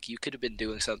day. Like you could have been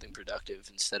doing something productive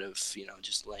instead of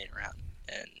just laying around.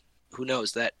 And who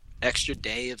knows, that extra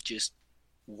day of just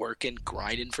working,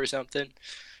 grinding for something,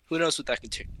 who knows what that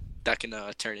can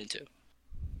turn into.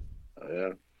 Oh,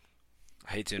 yeah.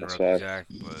 I hate to That's interrupt you, fact.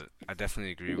 Jack, but I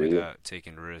definitely agree with Yeah. that.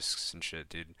 Taking risks and shit,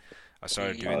 dude. I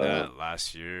started doing that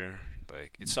last year.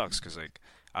 Like, it sucks because like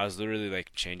I was literally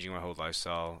like changing my whole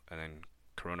lifestyle, and then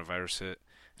coronavirus hit,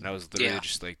 and I was literally Yeah.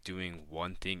 just like doing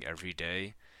one thing every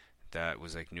day that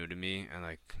was like new to me and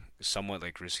like somewhat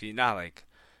like risky. Not like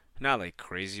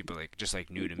crazy, but like just like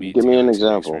new to me. Give to me get an like some new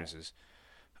example. experiences.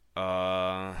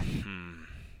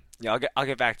 Yeah, I'll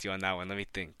get back to you on that one. Let me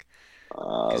think.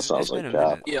 'Cause it's Sounds been like a that.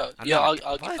 minute. Yeah, I'm yeah. not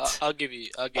I'll, a- what? I'll give you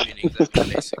an example.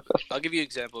 Basically, I'll give you an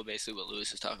example of basically what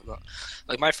Lewis is talking about.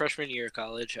 Like my freshman year of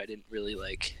college, I didn't really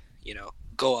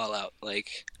go all out. Like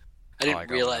I Oh, didn't I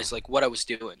got realize like what I was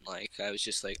doing. Like I was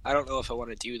just like, I don't know if I want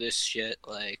to do this shit.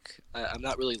 Like I'm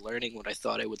not really learning what I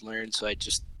thought I would learn, so I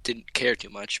just didn't care too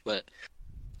much. But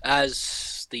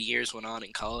as the years went on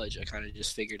in college, I kind of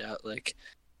just figured out like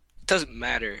it doesn't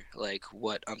matter like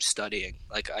what I'm studying.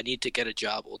 Like I need to get a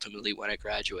job ultimately when I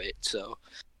graduate. So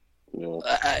Yeah,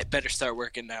 I better start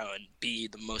working now and be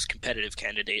the most competitive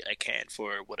candidate I can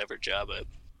for whatever job I'm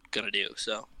gonna do.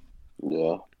 So,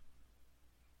 yeah,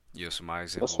 Yeah, so my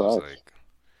that's example was facts. like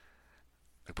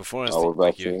before I was Oh, we're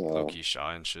like about you low to. key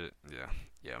shy and shit. Yeah,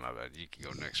 yeah, my bad. You can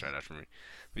go next right after me.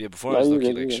 But yeah, before I No, was low you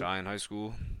key good, like you good. shy in high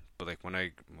school. But like when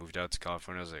I moved out to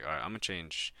California, I was like, all right, I'm gonna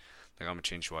change. Like I'm gonna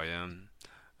change who I am.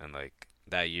 And like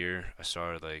that year, I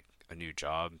started like a new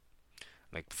job.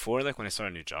 Like before, like when I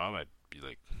started a new job, I'd be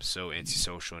like so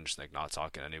antisocial and just like not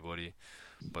talking to anybody.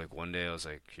 But like one day, I was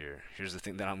like, here's the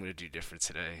thing that I'm gonna do different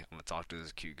today. I'm gonna talk to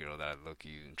this cute girl that I low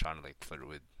key and trying to like flirt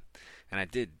with, and I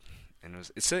did. And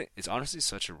it's honestly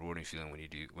such a rewarding feeling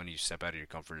when you step out of your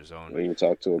comfort zone When you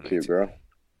talk to a and like cute girl,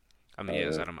 I mean yeah, yeah. it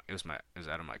was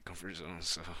out of my comfort zone,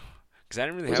 so because I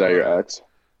didn't really Was have a that lot your of ex?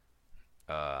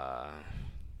 uh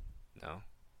no,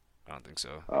 I don't think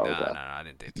so. Oh, okay. I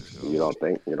didn't date this girl. You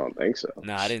don't think so?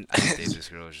 Nah, I didn't date this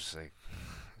girl. It was just like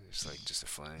just a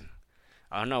fling.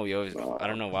 I don't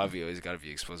Uh, know why we always gotta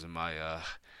be exposing my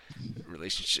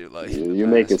relationship life in you, the you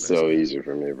make it past, but so easy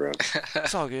for me, bro.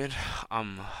 it's all good.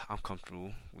 I'm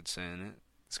comfortable with saying it.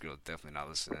 This girl definitely not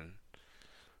listening.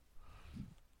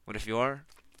 What if you are?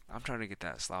 I'm trying to get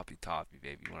that sloppy toppy,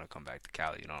 baby. You want to come back to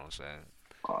Cali? You know what I'm saying?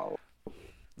 Oh,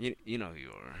 You know who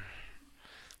you are.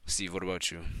 Steve, what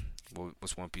about you?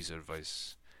 What's one piece of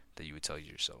advice that you would tell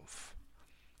yourself?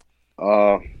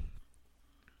 uh,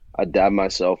 I dab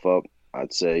myself up.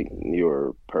 I'd say you're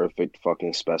a perfect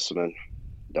fucking specimen.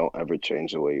 Don't ever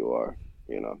change the way you are.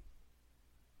 You know.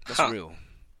 That's huh? real.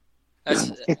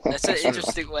 That's that's an That's real.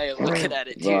 interesting way of looking at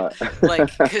it, dude. But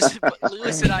Like, cause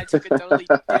Lewis and I took a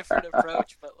totally different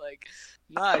approach, but like,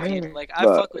 nah, dude. Like, I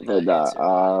fuck with but that nah. answer,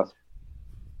 man.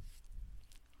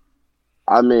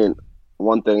 I mean,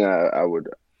 one thing I would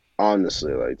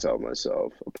honestly like tell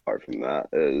myself apart from that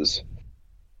is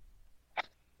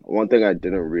one thing I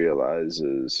didn't realize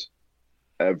is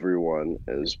everyone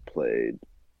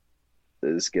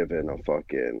is given a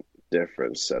fucking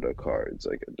different set of cards.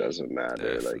 Like it doesn't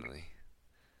matter. Like Definitely.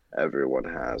 everyone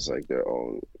has like their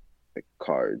own like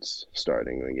cards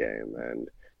starting the game, and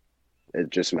it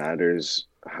just matters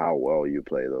how well you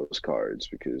play those cards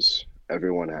because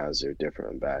everyone has their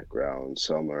different backgrounds.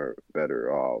 Some are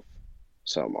better off,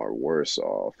 some are worse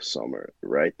off, some are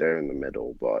right there in the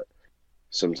middle. But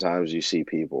sometimes you see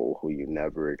people who you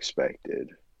never expected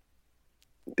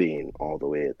being all the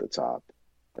way at the top.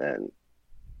 And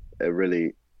it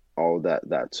really, all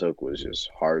that took was just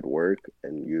hard work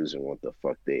and using what the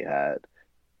fuck they had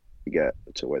to get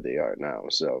to where they are now.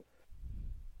 So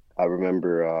I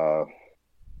remember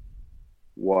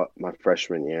what my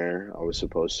freshman year, I was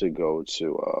supposed to go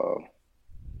to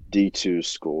D2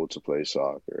 school to play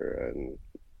soccer, and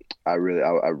I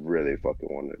really fucking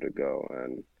wanted to go,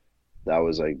 and that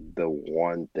was like the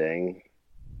one thing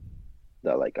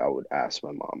that like I would ask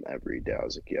my mom every day. I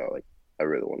was like, yo, like I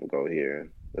really want to go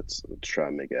here. Let's try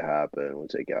and make it happen. We'll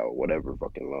take out whatever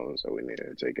fucking loans that we need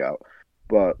to take out,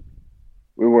 but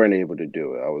we weren't able to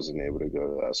do it. I wasn't able to go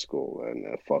to that school, and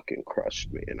it fucking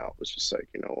crushed me. And I was just like,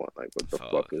 you know what? Like, what the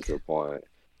fuck is Fuck. the point?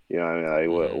 You know what I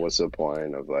mean? Like, Mhm. what's the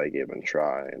point of like even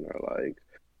trying or like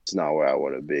it's not where I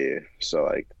want to be. So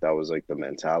like that was like the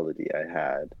mentality I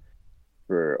had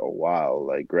for a while.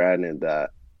 Like, granted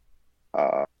that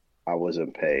uh I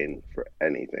wasn't paying for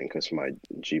anything because my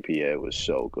GPA was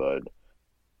so good.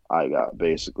 I got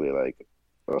basically like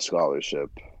a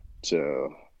scholarship to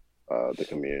the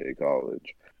community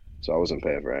college. So I wasn't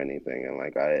paying for anything, and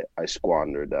like I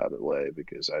squandered that away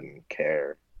because I didn't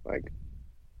care. Like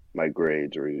my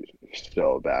grades were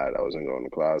so bad. I wasn't going to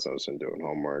class. I wasn't doing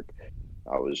homework.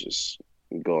 I was just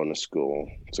going to school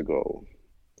to go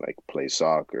like play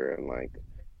soccer and like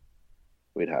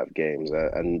we'd have games.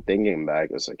 And thinking back,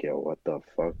 it's like, yo, what the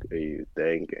fuck are you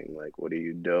thinking? Like, what are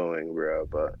you doing, bro?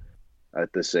 But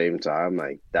at the same time,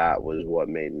 like that was what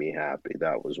made me happy.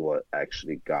 That was what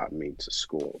actually got me to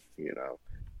school, you know.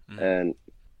 Mhm. And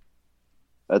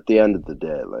at the end of the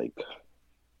day, like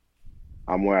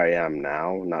I'm where I am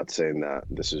now. Not saying that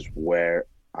this is where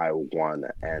I want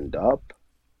to end up,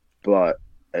 but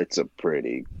it's a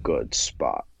pretty good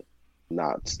spot.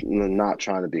 Not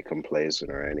trying to be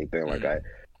complacent or anything. Like Mhm.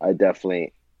 I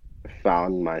definitely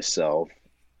found myself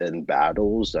in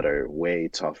battles that are way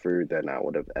tougher than I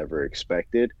would have ever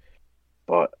expected,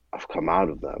 but I've come out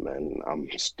of them and I'm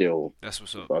still That's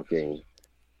what's up. fucking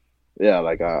yeah,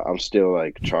 like I'm still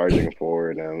like charging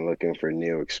forward and looking for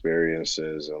new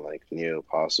experiences and like new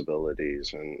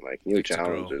possibilities and like new Like to grow.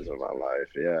 challenges in my life.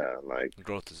 Yeah, like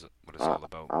Growth is what it's I, all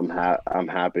about. I'm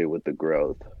happy with the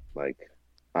growth. Like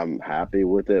I'm happy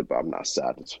with it, but I'm not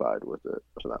satisfied with it.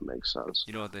 If that makes sense.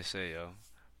 You know what they say, yo?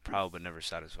 proud but never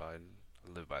satisfied. I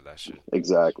live by that shit.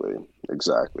 Exactly.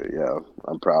 Exactly. Yeah.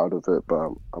 I'm proud of it,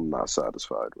 but I'm not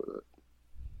satisfied with it.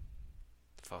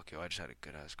 Fuck yo, I just had a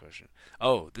good ass question.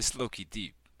 Oh, this is low key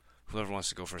deep. Whoever wants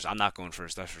to go first, I'm not going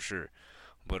first, that's for sure.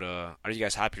 But are you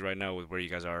guys happy right now with where you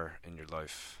guys are in your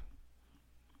life?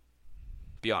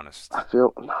 Be honest. I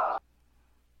feel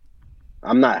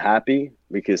I'm not happy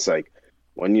because like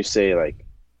when you say like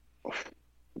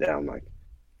damn like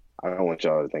I don't want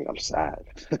y'all to think I'm sad.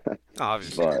 No,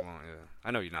 obviously you But won't. Yeah,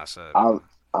 I know you're not sad. I'm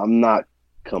I'm not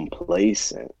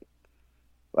complacent.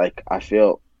 Like I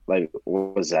feel like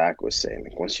what Zach was saying,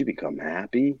 like once you become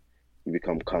happy, you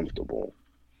become comfortable.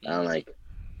 And Mhm. like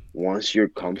once you're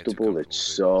Don't get too comfortable, it's comfortable,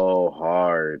 baby. so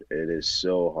hard. It is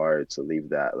so hard to leave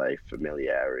that like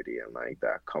familiarity and like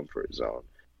that comfort zone.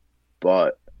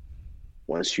 But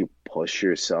once you push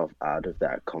yourself out of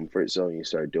that comfort zone, you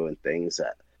start doing things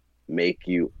that make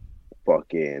you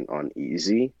fucking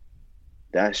uneasy.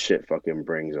 That shit fucking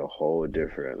brings a whole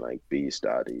different like beast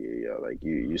out of you, yo. Like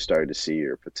you start to see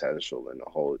your potential in a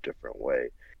whole different way.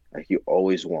 Like you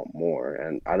always want more,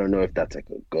 and I don't know if that's like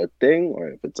a good thing or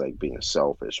if it's like being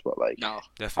selfish, but like No,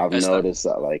 I've Definitely good. that's not. noticed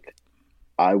that like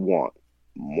I want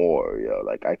more, yo.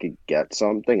 Like I could get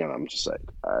something, and I'm just like,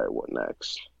 all right, what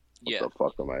next? What Yeah. the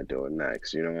fuck am I doing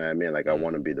next? You know what I mean? Like I Mm,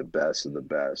 want to be the best of the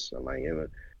best, and like even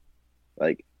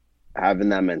like having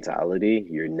that mentality,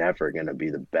 you're never gonna be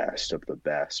the best of the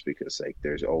best because like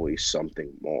there's always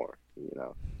something more, you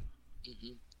know.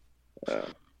 Hmm.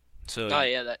 Uh, so, No,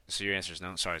 yeah, that. so your answer is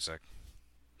no. Sorry, Zach.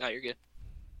 No, you're good.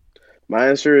 my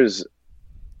answer is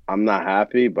I'm not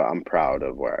happy, but I'm proud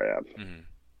of where I am.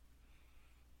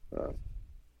 Hmm. Uh,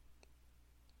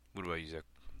 What about you, Zach?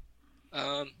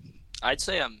 Um, I'd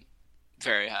say I'm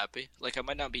very happy. Like I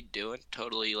might not be doing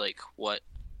totally like what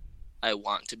I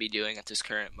want to be doing at this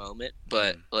current moment,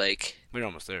 but Mm, like we're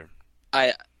almost there.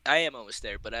 I I am almost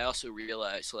there, but I also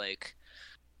realize like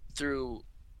through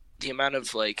the amount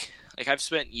of like I've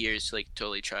spent years like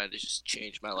totally trying to just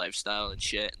change my lifestyle and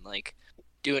shit and like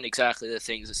doing exactly the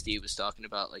things that Steve was talking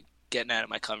about, like getting out of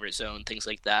my comfort zone, things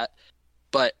like that.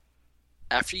 But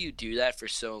after you do that for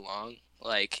so long,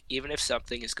 like even if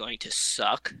something is going to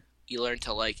suck, you learn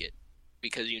to like it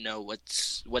because you know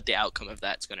what the outcome of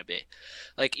that's going to be.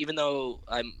 Like even though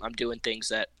I'm doing things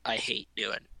that I hate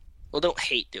doing. Well, don't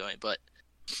hate doing, but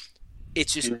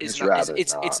it's just you just rather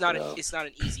it's not, not yeah, it's not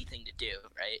an easy thing to do,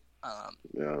 right?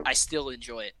 yeah, I still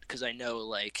enjoy it because I know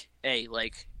like, hey,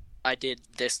 like I did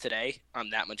this today, I'm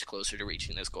that much closer to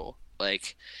reaching this goal.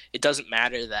 Like it doesn't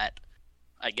matter that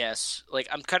I guess like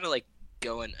I'm kind of like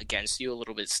going against you a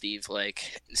little bit, Steve,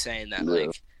 like saying that yeah,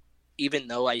 like even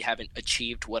though I haven't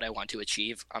achieved what I want to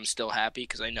achieve, I'm still happy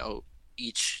because I know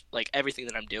each like everything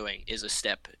that I'm doing is a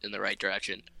step in the right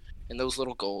direction. And those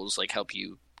little goals like help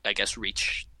you I guess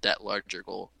reach that larger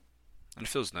goal. And it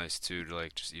feels nice too to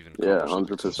like just even yeah, accomplish something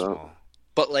hundred so percent. small.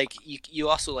 But like you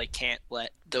also like can't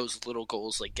let those little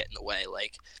goals like get in the way.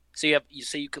 Like so you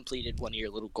say you completed one of your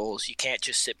little goals, you can't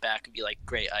just sit back and be like,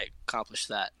 "Great, I accomplished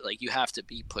that." Like you have to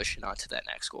be pushing on to that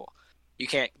next goal. You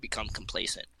can't become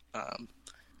complacent. That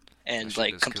And shit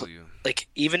like does kill you. like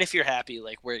even if you're happy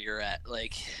like where you're at,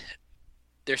 like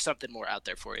there's something more out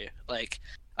there for you. Like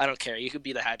I don't care. You could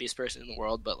be the happiest person in the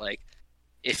world, but like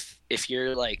if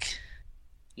you're like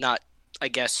not I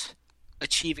guess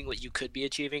achieving what you could be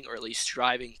achieving or at least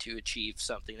striving to achieve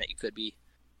something that you could be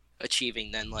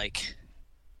achieving, then like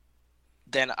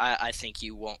then I think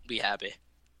you won't be happy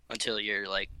until you're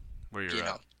like, Where you you're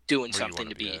know, at, doing where you want something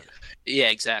to to be be at. yeah,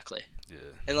 exactly. Yeah.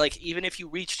 And like even if you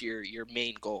reached your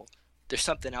main goal, there's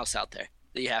something else out there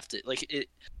that you have to like it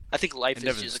I think It life is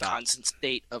never just a stop. constant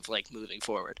state of like moving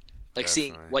forward. Like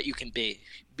seeing Definitely. what you can be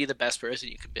the best person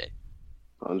you can be.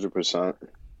 100%,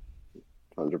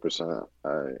 100%.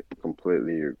 I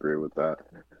completely agree with that.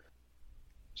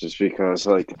 Just because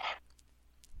like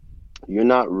you're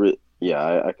not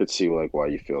yeah, I could see like why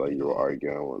you feel like you were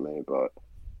arguing with me, but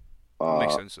It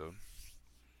makes uh sense though.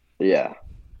 yeah,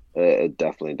 it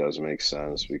definitely does make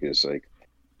sense because like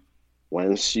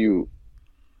once you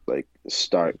like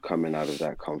start coming out of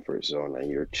that comfort zone and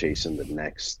you're chasing the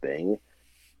next thing,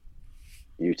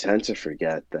 you tend to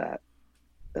forget that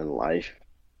in life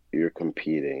you're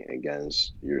competing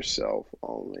against yourself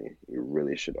only. You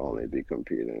really should only be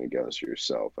competing against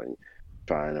yourself and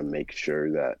trying to make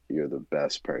sure that you're the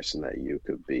best person that you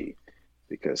could be.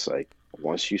 Because like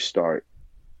once you start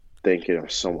thinking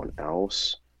of someone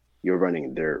else, you're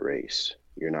running their race.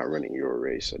 You're not running your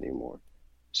race anymore.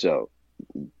 So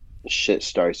shit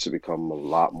starts to become a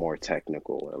lot more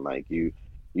technical and like you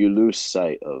lose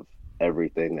sight of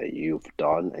everything that you've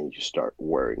done and you start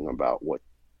worrying about what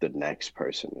the next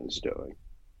person is doing.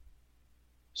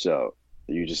 So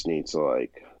you just need to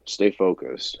like stay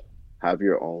focused, have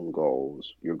your own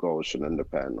goals. Your goals shouldn't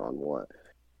depend on what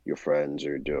your friends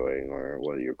are doing or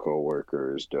what your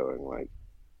coworker is doing. Like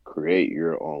create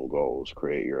your own goals,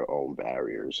 create your own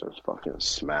barriers, and fucking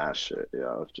smash it.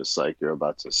 Just like you're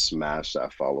about to smash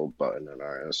that follow button in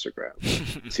our Instagram,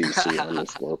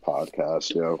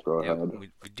 TC_podcast. Go Yeah, ahead. we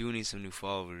do need some new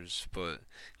followers, but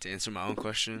to answer my own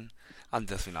question, I'm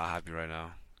definitely not happy right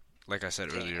now. Like I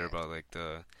said earlier about like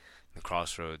the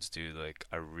crossroads, dude. Like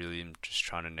I really am just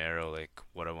trying to narrow like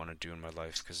what I want to do in my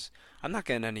life because I'm not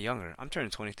getting any younger. I'm turning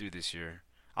 23 this year.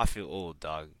 I feel old,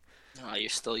 dog. No, you're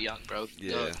still young, bro.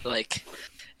 Yeah. Like,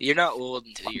 you're not old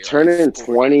until you're Turning like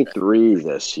 40. 23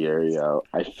 this year,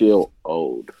 I feel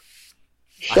old.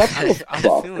 Shut the I'm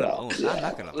fuck feeling up. old. yo. I'm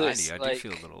not gonna lie to you. I do Like-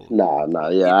 feel a little old. Nah,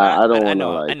 yeah, Yeah, I don't I want to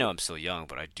know, like. I know I'm still young,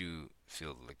 but I do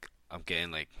feel like I'm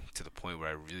getting like to the point where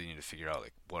I really need to figure out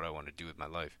like what I want to do with my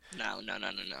life. No.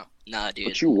 Nah, dude.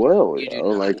 But you will, You do yo.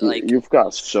 not, Like, like- you've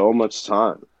got so much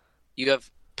time, You have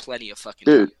plenty of fucking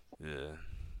dude. time.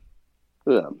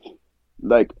 Yeah. Yeah,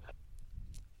 like,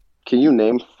 can you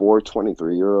name 4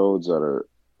 23-year-olds that are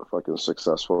fucking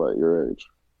successful at your age?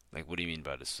 Like, what do you mean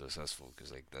by the successful?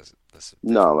 Because like that's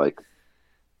No, like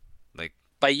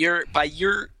By your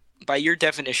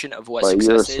definition of what by your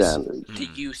success is, standards. do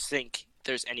you think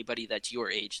there's anybody that's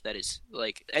your age that is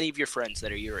like any of your friends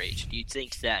that are your age? Do you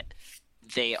think that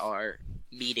they are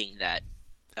meeting that,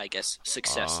 I guess,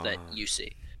 success that you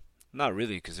see? not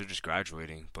really, because they're just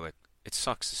graduating. But like, it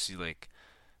sucks to see like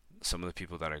some of the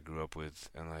people that I grew up with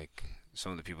and like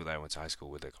some of the people that I went to high school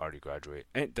with like already graduate.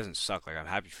 And it doesn't suck. Like I'm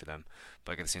happy for them,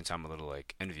 but like at the same time, I'm a little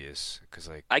like envious because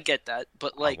like I get that,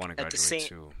 but like I want to at the graduate same,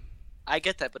 too. I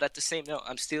get that, but at the same note,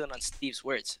 I'm stealing on Steve's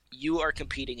words. You are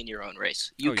competing in your own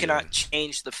race. You Oh, cannot yeah.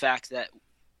 change the fact that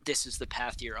this is the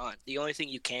path you're on. The only thing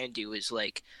you can do is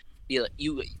like, be like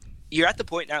you're at the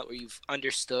point now where you've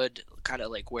understood kind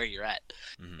of like where you're at,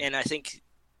 Mhm. and I think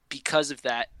because of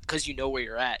that, because you know where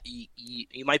you're at, you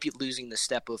might be losing the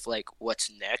step of like what's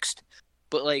next.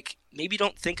 But like maybe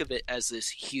don't think of it as this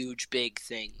huge big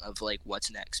thing of like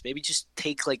what's next. Maybe just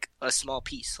take like a small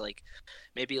piece. Like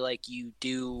maybe like you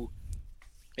do.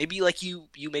 Maybe like you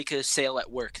make a sale at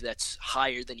work that's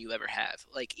higher than you ever have.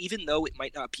 Like even though it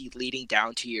might not be leading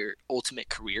down to your ultimate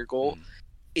career goal, Mhm.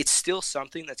 it's still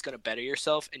something that's going to better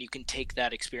yourself, and you can take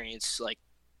that experience like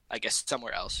I guess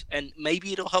somewhere else, and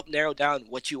maybe it'll help narrow down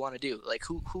what you want to do. Like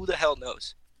who the hell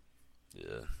knows?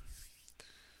 Yeah.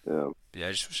 Yeah, Yeah.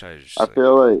 I just wish I just I like,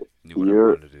 feel like knew what I you're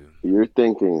wanted to do. you're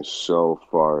thinking so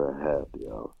far ahead,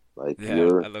 yo. Like Yeah,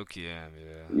 you're I low key am.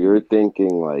 Yeah. you're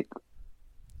thinking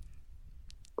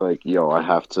like yo, I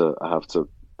have to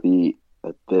be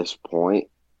at this point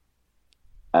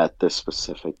at this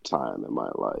specific time in my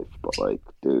life. But like,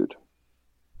 dude,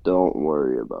 don't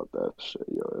worry about that shit,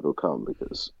 yo. It'll come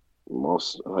because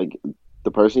most like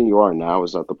the person you are now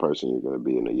is not the person you're gonna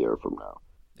be in a year from now.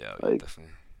 Yeah. Like,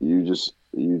 Definitely.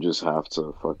 You just have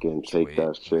to fucking Just take wait, that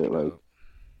wait shit it like out.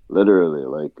 literally,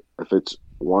 like if it's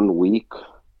 1 week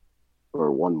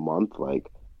or 1 month,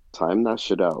 like time that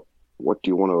shit out. What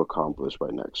do you want to accomplish by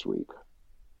next week?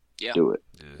 Yeah. Do it.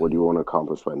 Yeah. What do you want to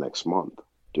accomplish by next month?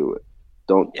 Do it.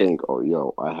 Don't Yeah. think, oh,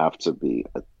 yo, I have to be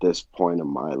at this point in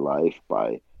my life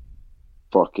by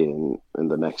fucking in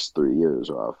the next 3 years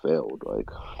or I failed. Like,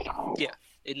 no. Yeah.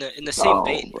 In the same No,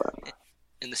 vein, bro.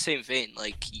 in the same vein,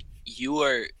 like you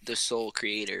are the sole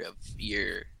creator of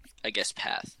your, I guess,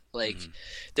 path. Like, Mhm.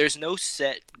 there's no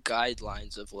set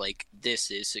guidelines of like this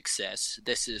is success.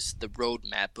 This is the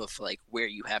roadmap of like where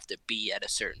you have to be at a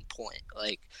certain point.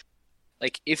 Like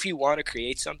if you want to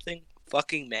create something,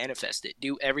 fucking manifest it.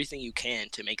 Do everything you can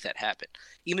to make that happen.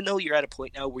 Even though you're at a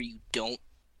point now where you don't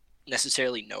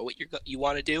necessarily know what you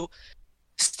want to do,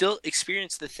 still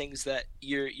experience the things that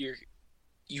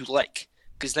you like.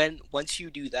 Because then once you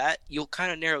do that, you'll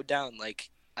kind of narrow down like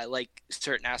I like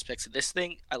certain aspects of this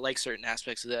thing. I like certain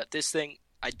aspects of this thing.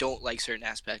 I don't like certain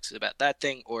aspects about that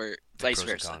thing, or The vice pros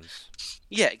and versa. cons.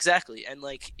 Yeah, exactly. And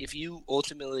like if you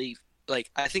ultimately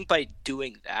like I think by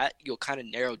doing that, you'll kind of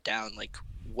narrow down like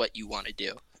what you want to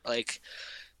do. Like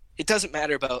it doesn't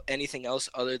matter about anything else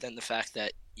other than the fact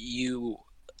that you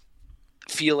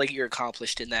feel like you're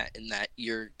accomplished in that and that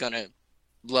you're going to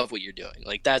love what you're doing.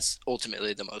 Like that's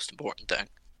ultimately the most important thing.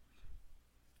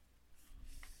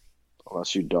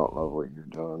 Unless you don't love what you're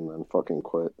doing, then fucking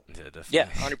quit. Yeah, definitely. Yeah,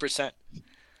 100%.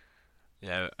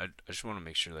 Yeah, I just want to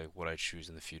make sure like what I choose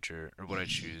in the future or what I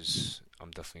choose, I'm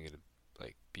definitely gonna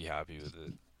like be happy with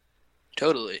it.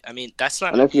 Totally. I mean, that's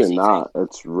not And an if you're easy not,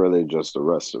 it's really just the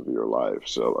rest of your life.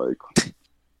 So, like,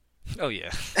 Oh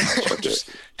yeah, fuck it.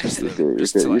 just You the, can, you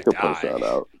just can, till you I can push die. that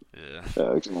out. Yeah.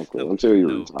 Yeah, exactly. No, Until you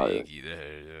no retire, biggie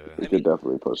there. you Yeah. could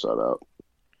definitely push that out.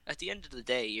 At the end of the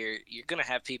day, you're gonna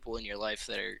have people in your life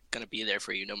that are gonna be there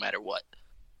for you no matter what.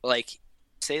 Like,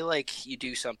 say like you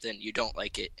do something you don't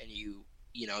like it, and you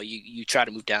try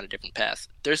to move down a different path.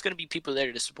 There's gonna be people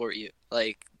there to support you.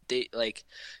 Like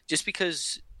just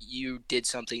because you did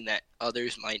something that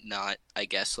others might not, I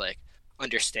guess, like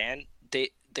understand.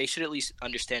 They should at least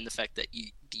understand the fact that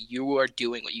you are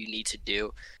doing what you need to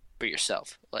do for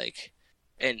yourself. Like,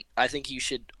 and I think you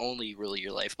should only rule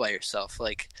your life by yourself.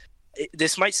 Like,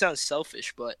 this might sound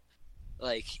selfish, but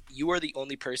like you are the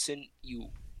only person you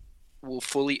will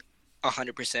fully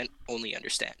 100% only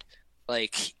understand.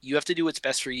 Like, you have to do what's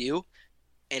best for you,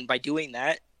 and by doing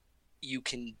that, you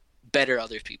can better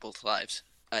other people's lives,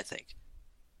 I think.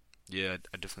 Yeah,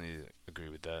 I definitely agree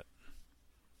with that.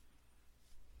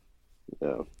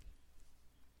 Yeah,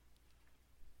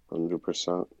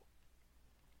 100%.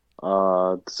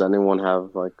 Does anyone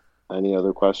have like any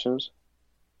other questions?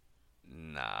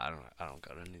 Nah, I don't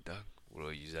got any, dog. What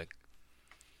do you, Zach?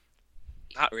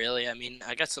 Not really. I mean,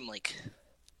 I got some like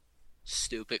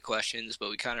stupid questions, but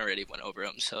we kind of already went over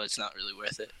them, so it's not really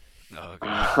worth it. No,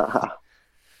 okay.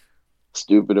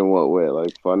 Stupid in what way?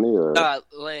 Like funny or?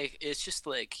 Like it's just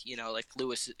like like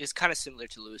Lewis. It's kind of similar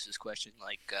to Lewis's question.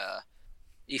 Like,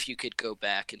 if you could go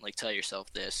back and like tell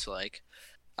yourself this, like,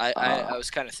 I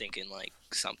was kind of thinking like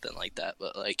something like that,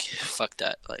 but like fuck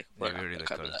that. Like, Yeah, we're we not already gonna like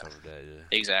cover covered, that. covered that.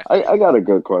 Yeah. Exactly. I got a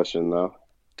good question though.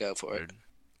 Go for it.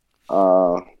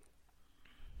 Word.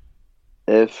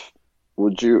 If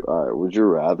would you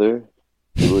rather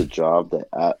do a job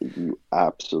that you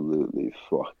absolutely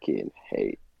fucking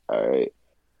hate? All right,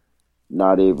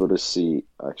 not able to see.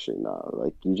 Actually, not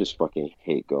like you just fucking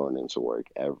hate going into work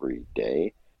every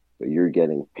day, but you're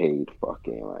getting paid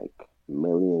fucking like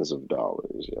millions of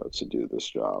dollars, to do this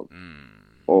job, Mm.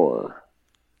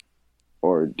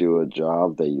 or do a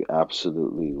job that you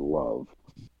absolutely love,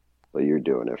 but you're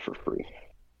doing it for free.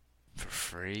 For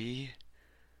free?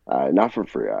 Not for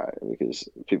free, because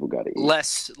people got to eat.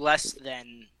 Less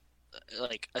than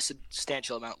like a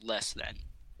substantial amount less than.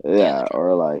 Yeah, job.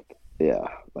 or like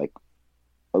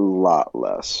a lot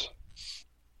less.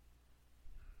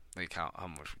 Like how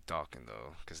much we talking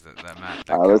though? Because that math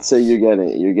Let's say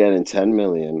counts. you're getting 10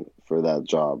 million for that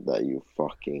job that you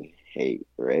fucking hate,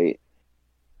 right?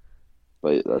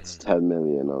 But that's Mhm. 10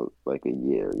 million of like a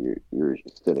year. You're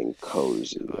sitting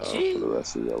cozy, for the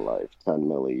rest of your life. 10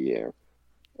 mil a year,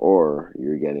 or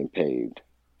you're getting paid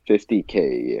 50K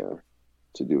a year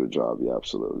to do a job you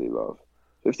absolutely love.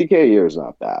 50K a year is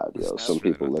not bad, That's, That's Some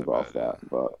really people not live that off bad.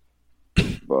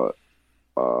 that, but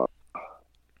uh,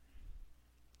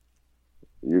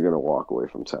 you're gonna walk away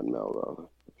from 10 mil though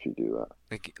if you do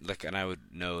that. Like, and I would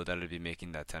know that I'd be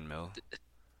making that 10 mil.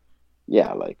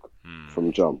 Yeah, like Hmm.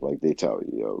 from jump, like they tell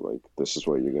you, like this is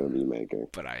what you're gonna be making.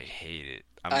 But I hate it.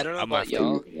 I don't know I'm gonna about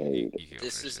have to. y'all. You go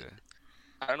This first. is Yeah.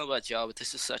 I don't know about y'all, but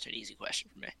this is such an easy question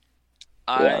for me.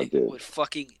 Yeah, I dude. would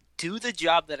fucking do the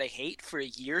job that I hate for a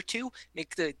year or two,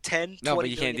 make the 10, No, but 20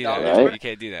 you can't million do that. dollars Right? worth. You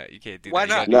can't do that. You can't do Why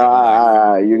that. You not?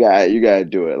 gotta do your whole life. You gotta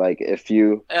do it. Like if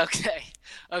you, Okay,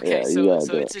 yeah, you so gotta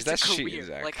do it's it. just That's a cheating, career.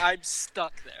 Zach. Like, I'm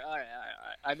stuck there. All right.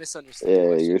 I misunderstood the Yeah,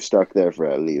 question. you're stuck there for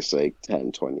at least like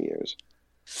 10, 20 years.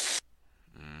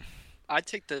 Mm, I'd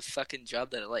take the fucking job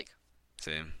that I like.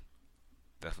 same.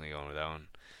 Definitely going with that one.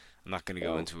 I'm not gonna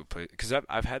go Yeah. into a place because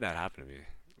I've had that happen to me.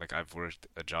 Like I've worked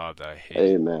a job that I Hey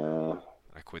hated. man,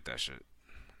 I quit that shit.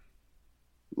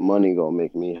 money gonna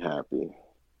make me happy.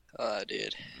 Oh,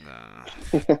 dude. Nah,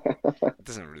 it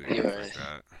doesn't really You're work right. like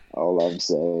that. All I'm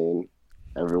saying,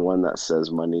 everyone that says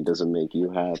money doesn't make you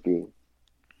happy,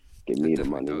 give It me the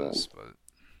definitely money, man. does,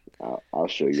 but I'll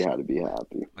show you how to be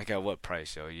happy. like at what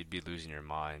price, yo? You'd be losing your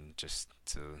mind just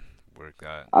to work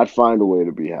that. I'd find a way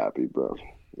to be happy, bro.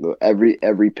 Look, every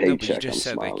No, but you paycheck, I'm just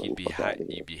said like smiling. Fuck outta here.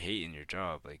 you'd be hating your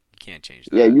job. Like you can't change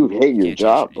Yeah, that. you hate your can't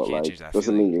job, change. You but can't like change that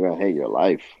doesn't feeling. mean you're gonna hate your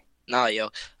life. Nah, yo.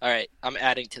 All right, I'm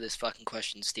adding to this fucking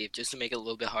question, Steve, just to make it a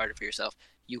little bit harder for yourself.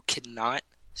 You cannot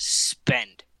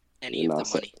spend any You're of not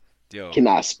the money. Yo,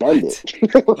 Cannot spend what? it.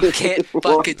 You can't What?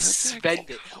 fucking spend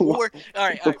it. Or, all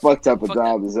right, What the fuck type of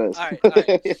job is this? All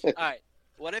right.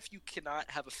 What if you cannot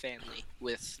have a family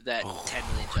with that Oh. $10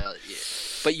 million a year,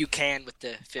 but you can with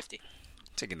the 50?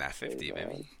 Taking that 50, Hey,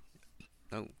 baby.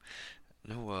 No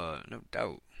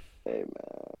doubt. Hey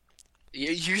man,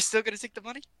 You're still gonna take the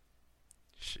money?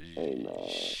 Hey, man.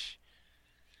 Sheesh.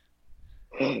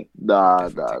 nah.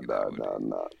 Definitely taking that one. You're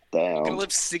gonna Damn,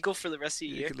 live single for the rest of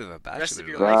your You year? could live a Rest of bachelor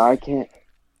your bro, life. life? I can't.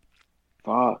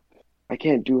 Fuck, I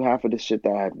can't do half of the shit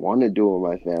that I'd want to do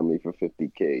with my family for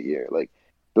 50K a year. Like,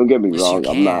 don't get me Yes, you wrong.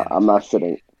 can. I'm not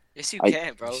sitting. Yes, you I-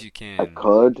 can, bro. Yes, you I can.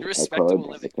 could. You're I respectable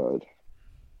could. living. I could.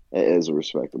 It is a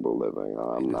respectable living. Ain't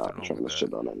I'm nothing not wrong trying to with that.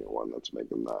 shit on anyone that's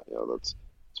making that. That's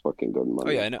it's fucking good money.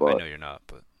 Oh yeah, I know. I But know you're not,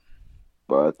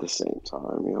 but at the same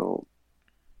time,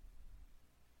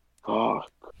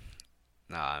 fuck,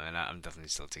 nah, man. I'm definitely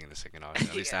still taking the second option.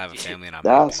 At least I Yeah, have a dude. family and I'm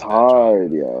that's happy with that job.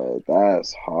 hard, yo.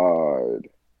 That's hard.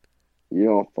 You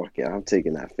don't fucking. I'm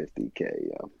taking that 50K,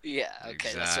 yo. Yeah,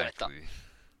 okay, that's what I thought. Exactly.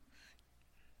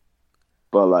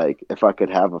 But like, if I could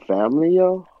have a family,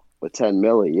 yo, with 10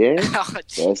 mil a year, Oh,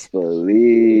 jeez. best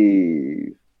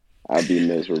believe I'd be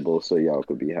miserable so y'all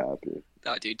could be happy.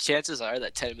 No, dude, chances are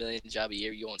that 10 million job a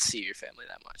year, you won't see your family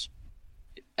that much.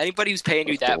 Anybody who's paying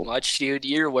you That's that cool. much, dude,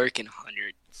 you're working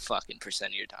 100%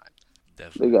 of your time. They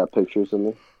Definitely. got pictures of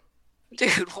me. Dude,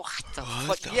 what the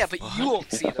What fuck? the Yeah, but fuck? you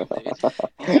won't see them,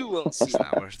 dude. You won't see It's them.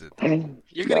 not worth it.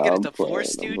 You're gonna get a I'm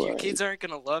divorce, playing, I'm dude. Your playing. kids aren't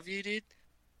gonna love you, dude.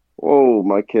 Whoa,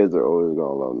 my kids are always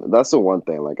gonna love me. That's the one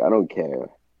thing. Like, I don't care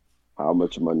how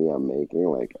much money I'm making.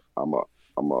 Like, I'm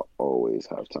a always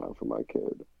have time for my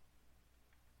kid.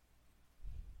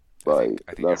 Like,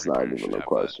 I think that's every not parent even should a have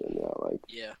question. Yeah, like,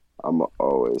 Yeah. I'm a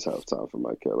always have time for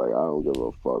my kid. Like, I don't give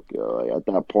a fuck, yo. Like, at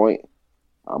that point,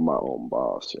 I'm my own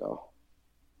boss, yo.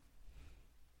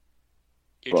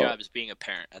 Your But- job is being a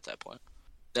parent at that point.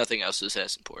 Nothing else is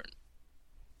as important.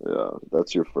 Yeah,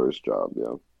 that's your first job,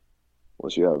 yo.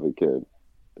 Once you have a kid,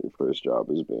 your first job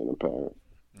is being a parent.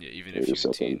 Yeah, even And if your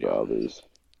you're a second teen, job yo. is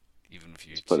Even if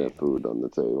you're a putting teen. food on the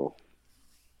table.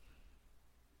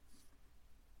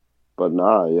 But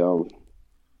nah, yo.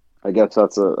 I guess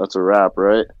that's a wrap,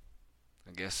 right?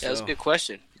 I guess That was a so. good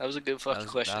question. That was a good fucking That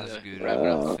question. was to good. wrap it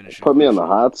up. Finishing Put me on the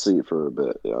question. hot seat for a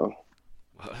bit, yo.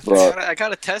 What? But- I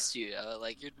gotta test you.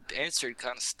 Like your answer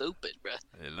kind of stupid, bro.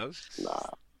 Hello? Nah,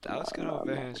 That was kind of a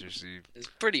bad answer, Steve. It's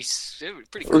pretty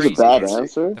it was crazy. a bad answer.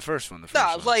 answer. The first one.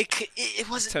 Nah, one. like it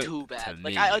wasn't To- too to bad.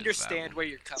 me, Like I it was a bad understand one. where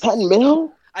you're coming. 10 from.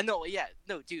 mil? I know. Yeah.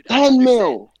 No, dude. I 10 understand.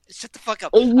 mil Shut the fuck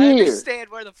up. A I year. understand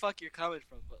where the fuck you're coming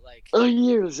from, but like, a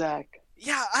year, Zach.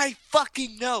 yeah, I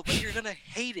fucking know, but you're gonna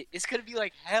hate it. It's gonna be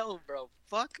like hell, bro.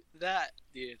 Fuck that,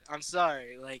 dude. I'm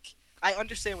sorry. Like, I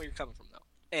understand where you're coming from, though.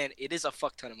 And it is a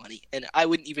fuck ton of money, and I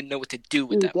wouldn't even know what to do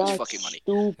with Dude, that much that's fucking money.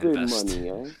 stupid Invest. money,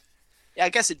 yo. Yeah, I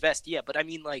guess invest, yeah, but I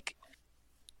mean, like,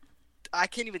 I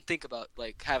can't even think about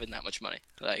like having that much money.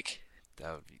 Like,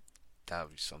 That would be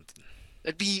something.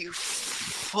 it'd be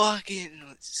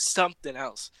fucking something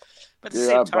else. But at the Dude,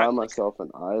 same I'd buy time, like, myself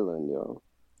an island, yo.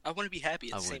 I want to be happy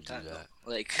at I the same wouldn't do time, that.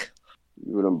 though. Like,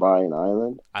 You wouldn't buy an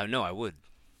island? I know I would.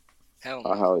 hell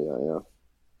Oh, no. hell yeah,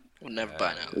 We'll never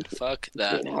buy Yeah. now. Fuck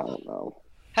yeah. that. Hell no.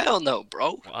 Hell no,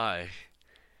 bro. Why?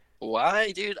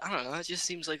 Why, dude? I don't know. It just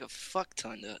seems like a fuck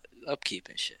ton to upkeep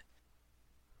and shit.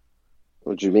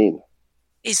 What you mean?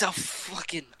 It's a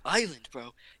fucking island, bro.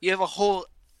 You have a whole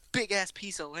big ass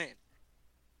piece of land.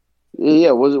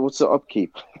 Yeah, what's the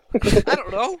upkeep? I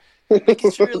don't know.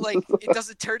 Making sure like it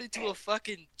doesn't turn into a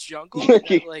fucking jungle. And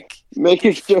that, like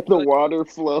Making sure the Look- water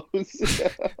flows.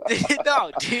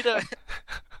 no, dude,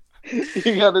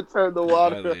 You gotta turn the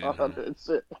water Yeah, on and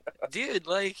shit. dude,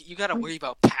 like you gotta worry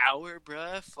about power,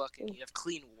 bruh. Fucking, you have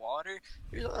clean water.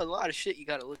 There's a lot of shit you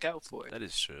gotta look out for. That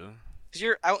is true. Cause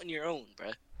you're out on your own,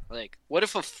 bruh. Like, what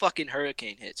if a fucking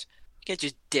hurricane hits? You can't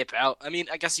just dip out. I mean,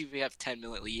 I guess if you have 10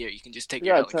 million a year, you can just take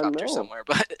your Yeah, 10 helicopter mil. somewhere.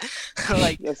 But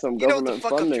like, Get some you know what the government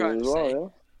fuck I'm funding trying as to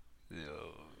well, say. yeah?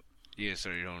 Yo, you guys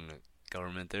start your own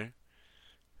government there.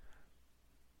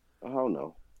 Hell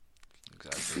no.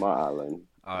 Exactly. My island.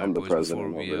 All I'm right, the boys. Before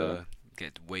president we over there.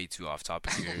 get way too off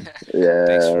topic here, Yeah,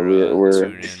 Thanks for, we're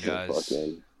tuning in, guys.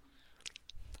 fucking.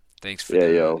 thanks for Yeah,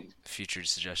 the yo. featured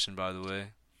suggestion. By the way,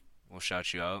 we'll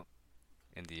shout you out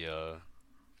in the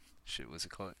shit. What's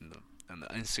it called? On the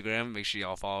Instagram. Make sure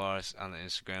y'all follow us on the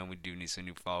Instagram. We do need some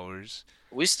new followers.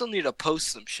 we still need to post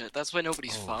some shit. That's why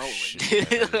nobody's Oh, following. shit,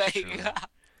 dude. that is like, true.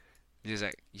 Just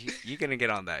like you gonna get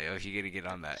on that, yo. You gonna get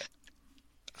on that.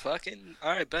 fucking.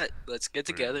 All right, bet. Let's get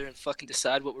together and fucking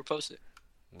decide what we're posting.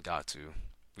 We got to.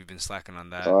 We've been slacking on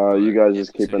that. You but guys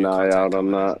just keep some an new eye out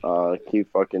content on coming that.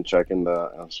 Keep fucking checking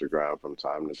the Instagram from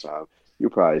time to time. You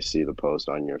probably see the post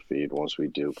on your feed once we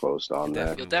do post on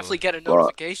there. You'll definitely get a But-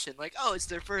 notification like, oh, it's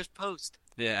their first post.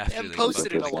 in. Yeah, They after haven't like,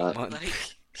 posted in a like, while. month.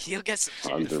 Like, you'll get some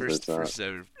shit. 100%. First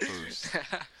ever post.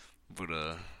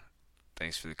 But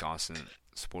thanks for the constant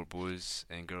support, boys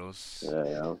and girls. Yeah,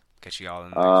 yeah. Catch you all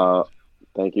in the next one.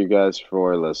 Thank you guys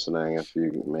for listening. If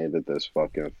you made it this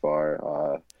fucking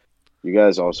far, you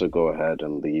guys also go ahead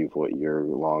and leave what your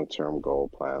long-term goal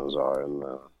plans are in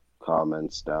the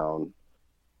comments down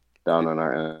on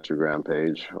our Instagram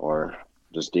page, or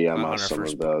Just DM on our us some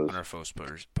first of those. on our first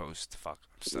post. Fuck,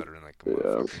 I'm stuttering like a Yeah,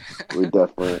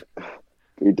 motherfucker.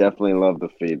 we definitely love the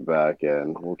feedback,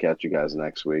 and we'll catch you guys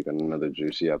next week on another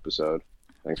juicy episode.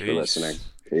 Thanks for listening.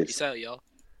 Peace. Peace. Peace out, y'all.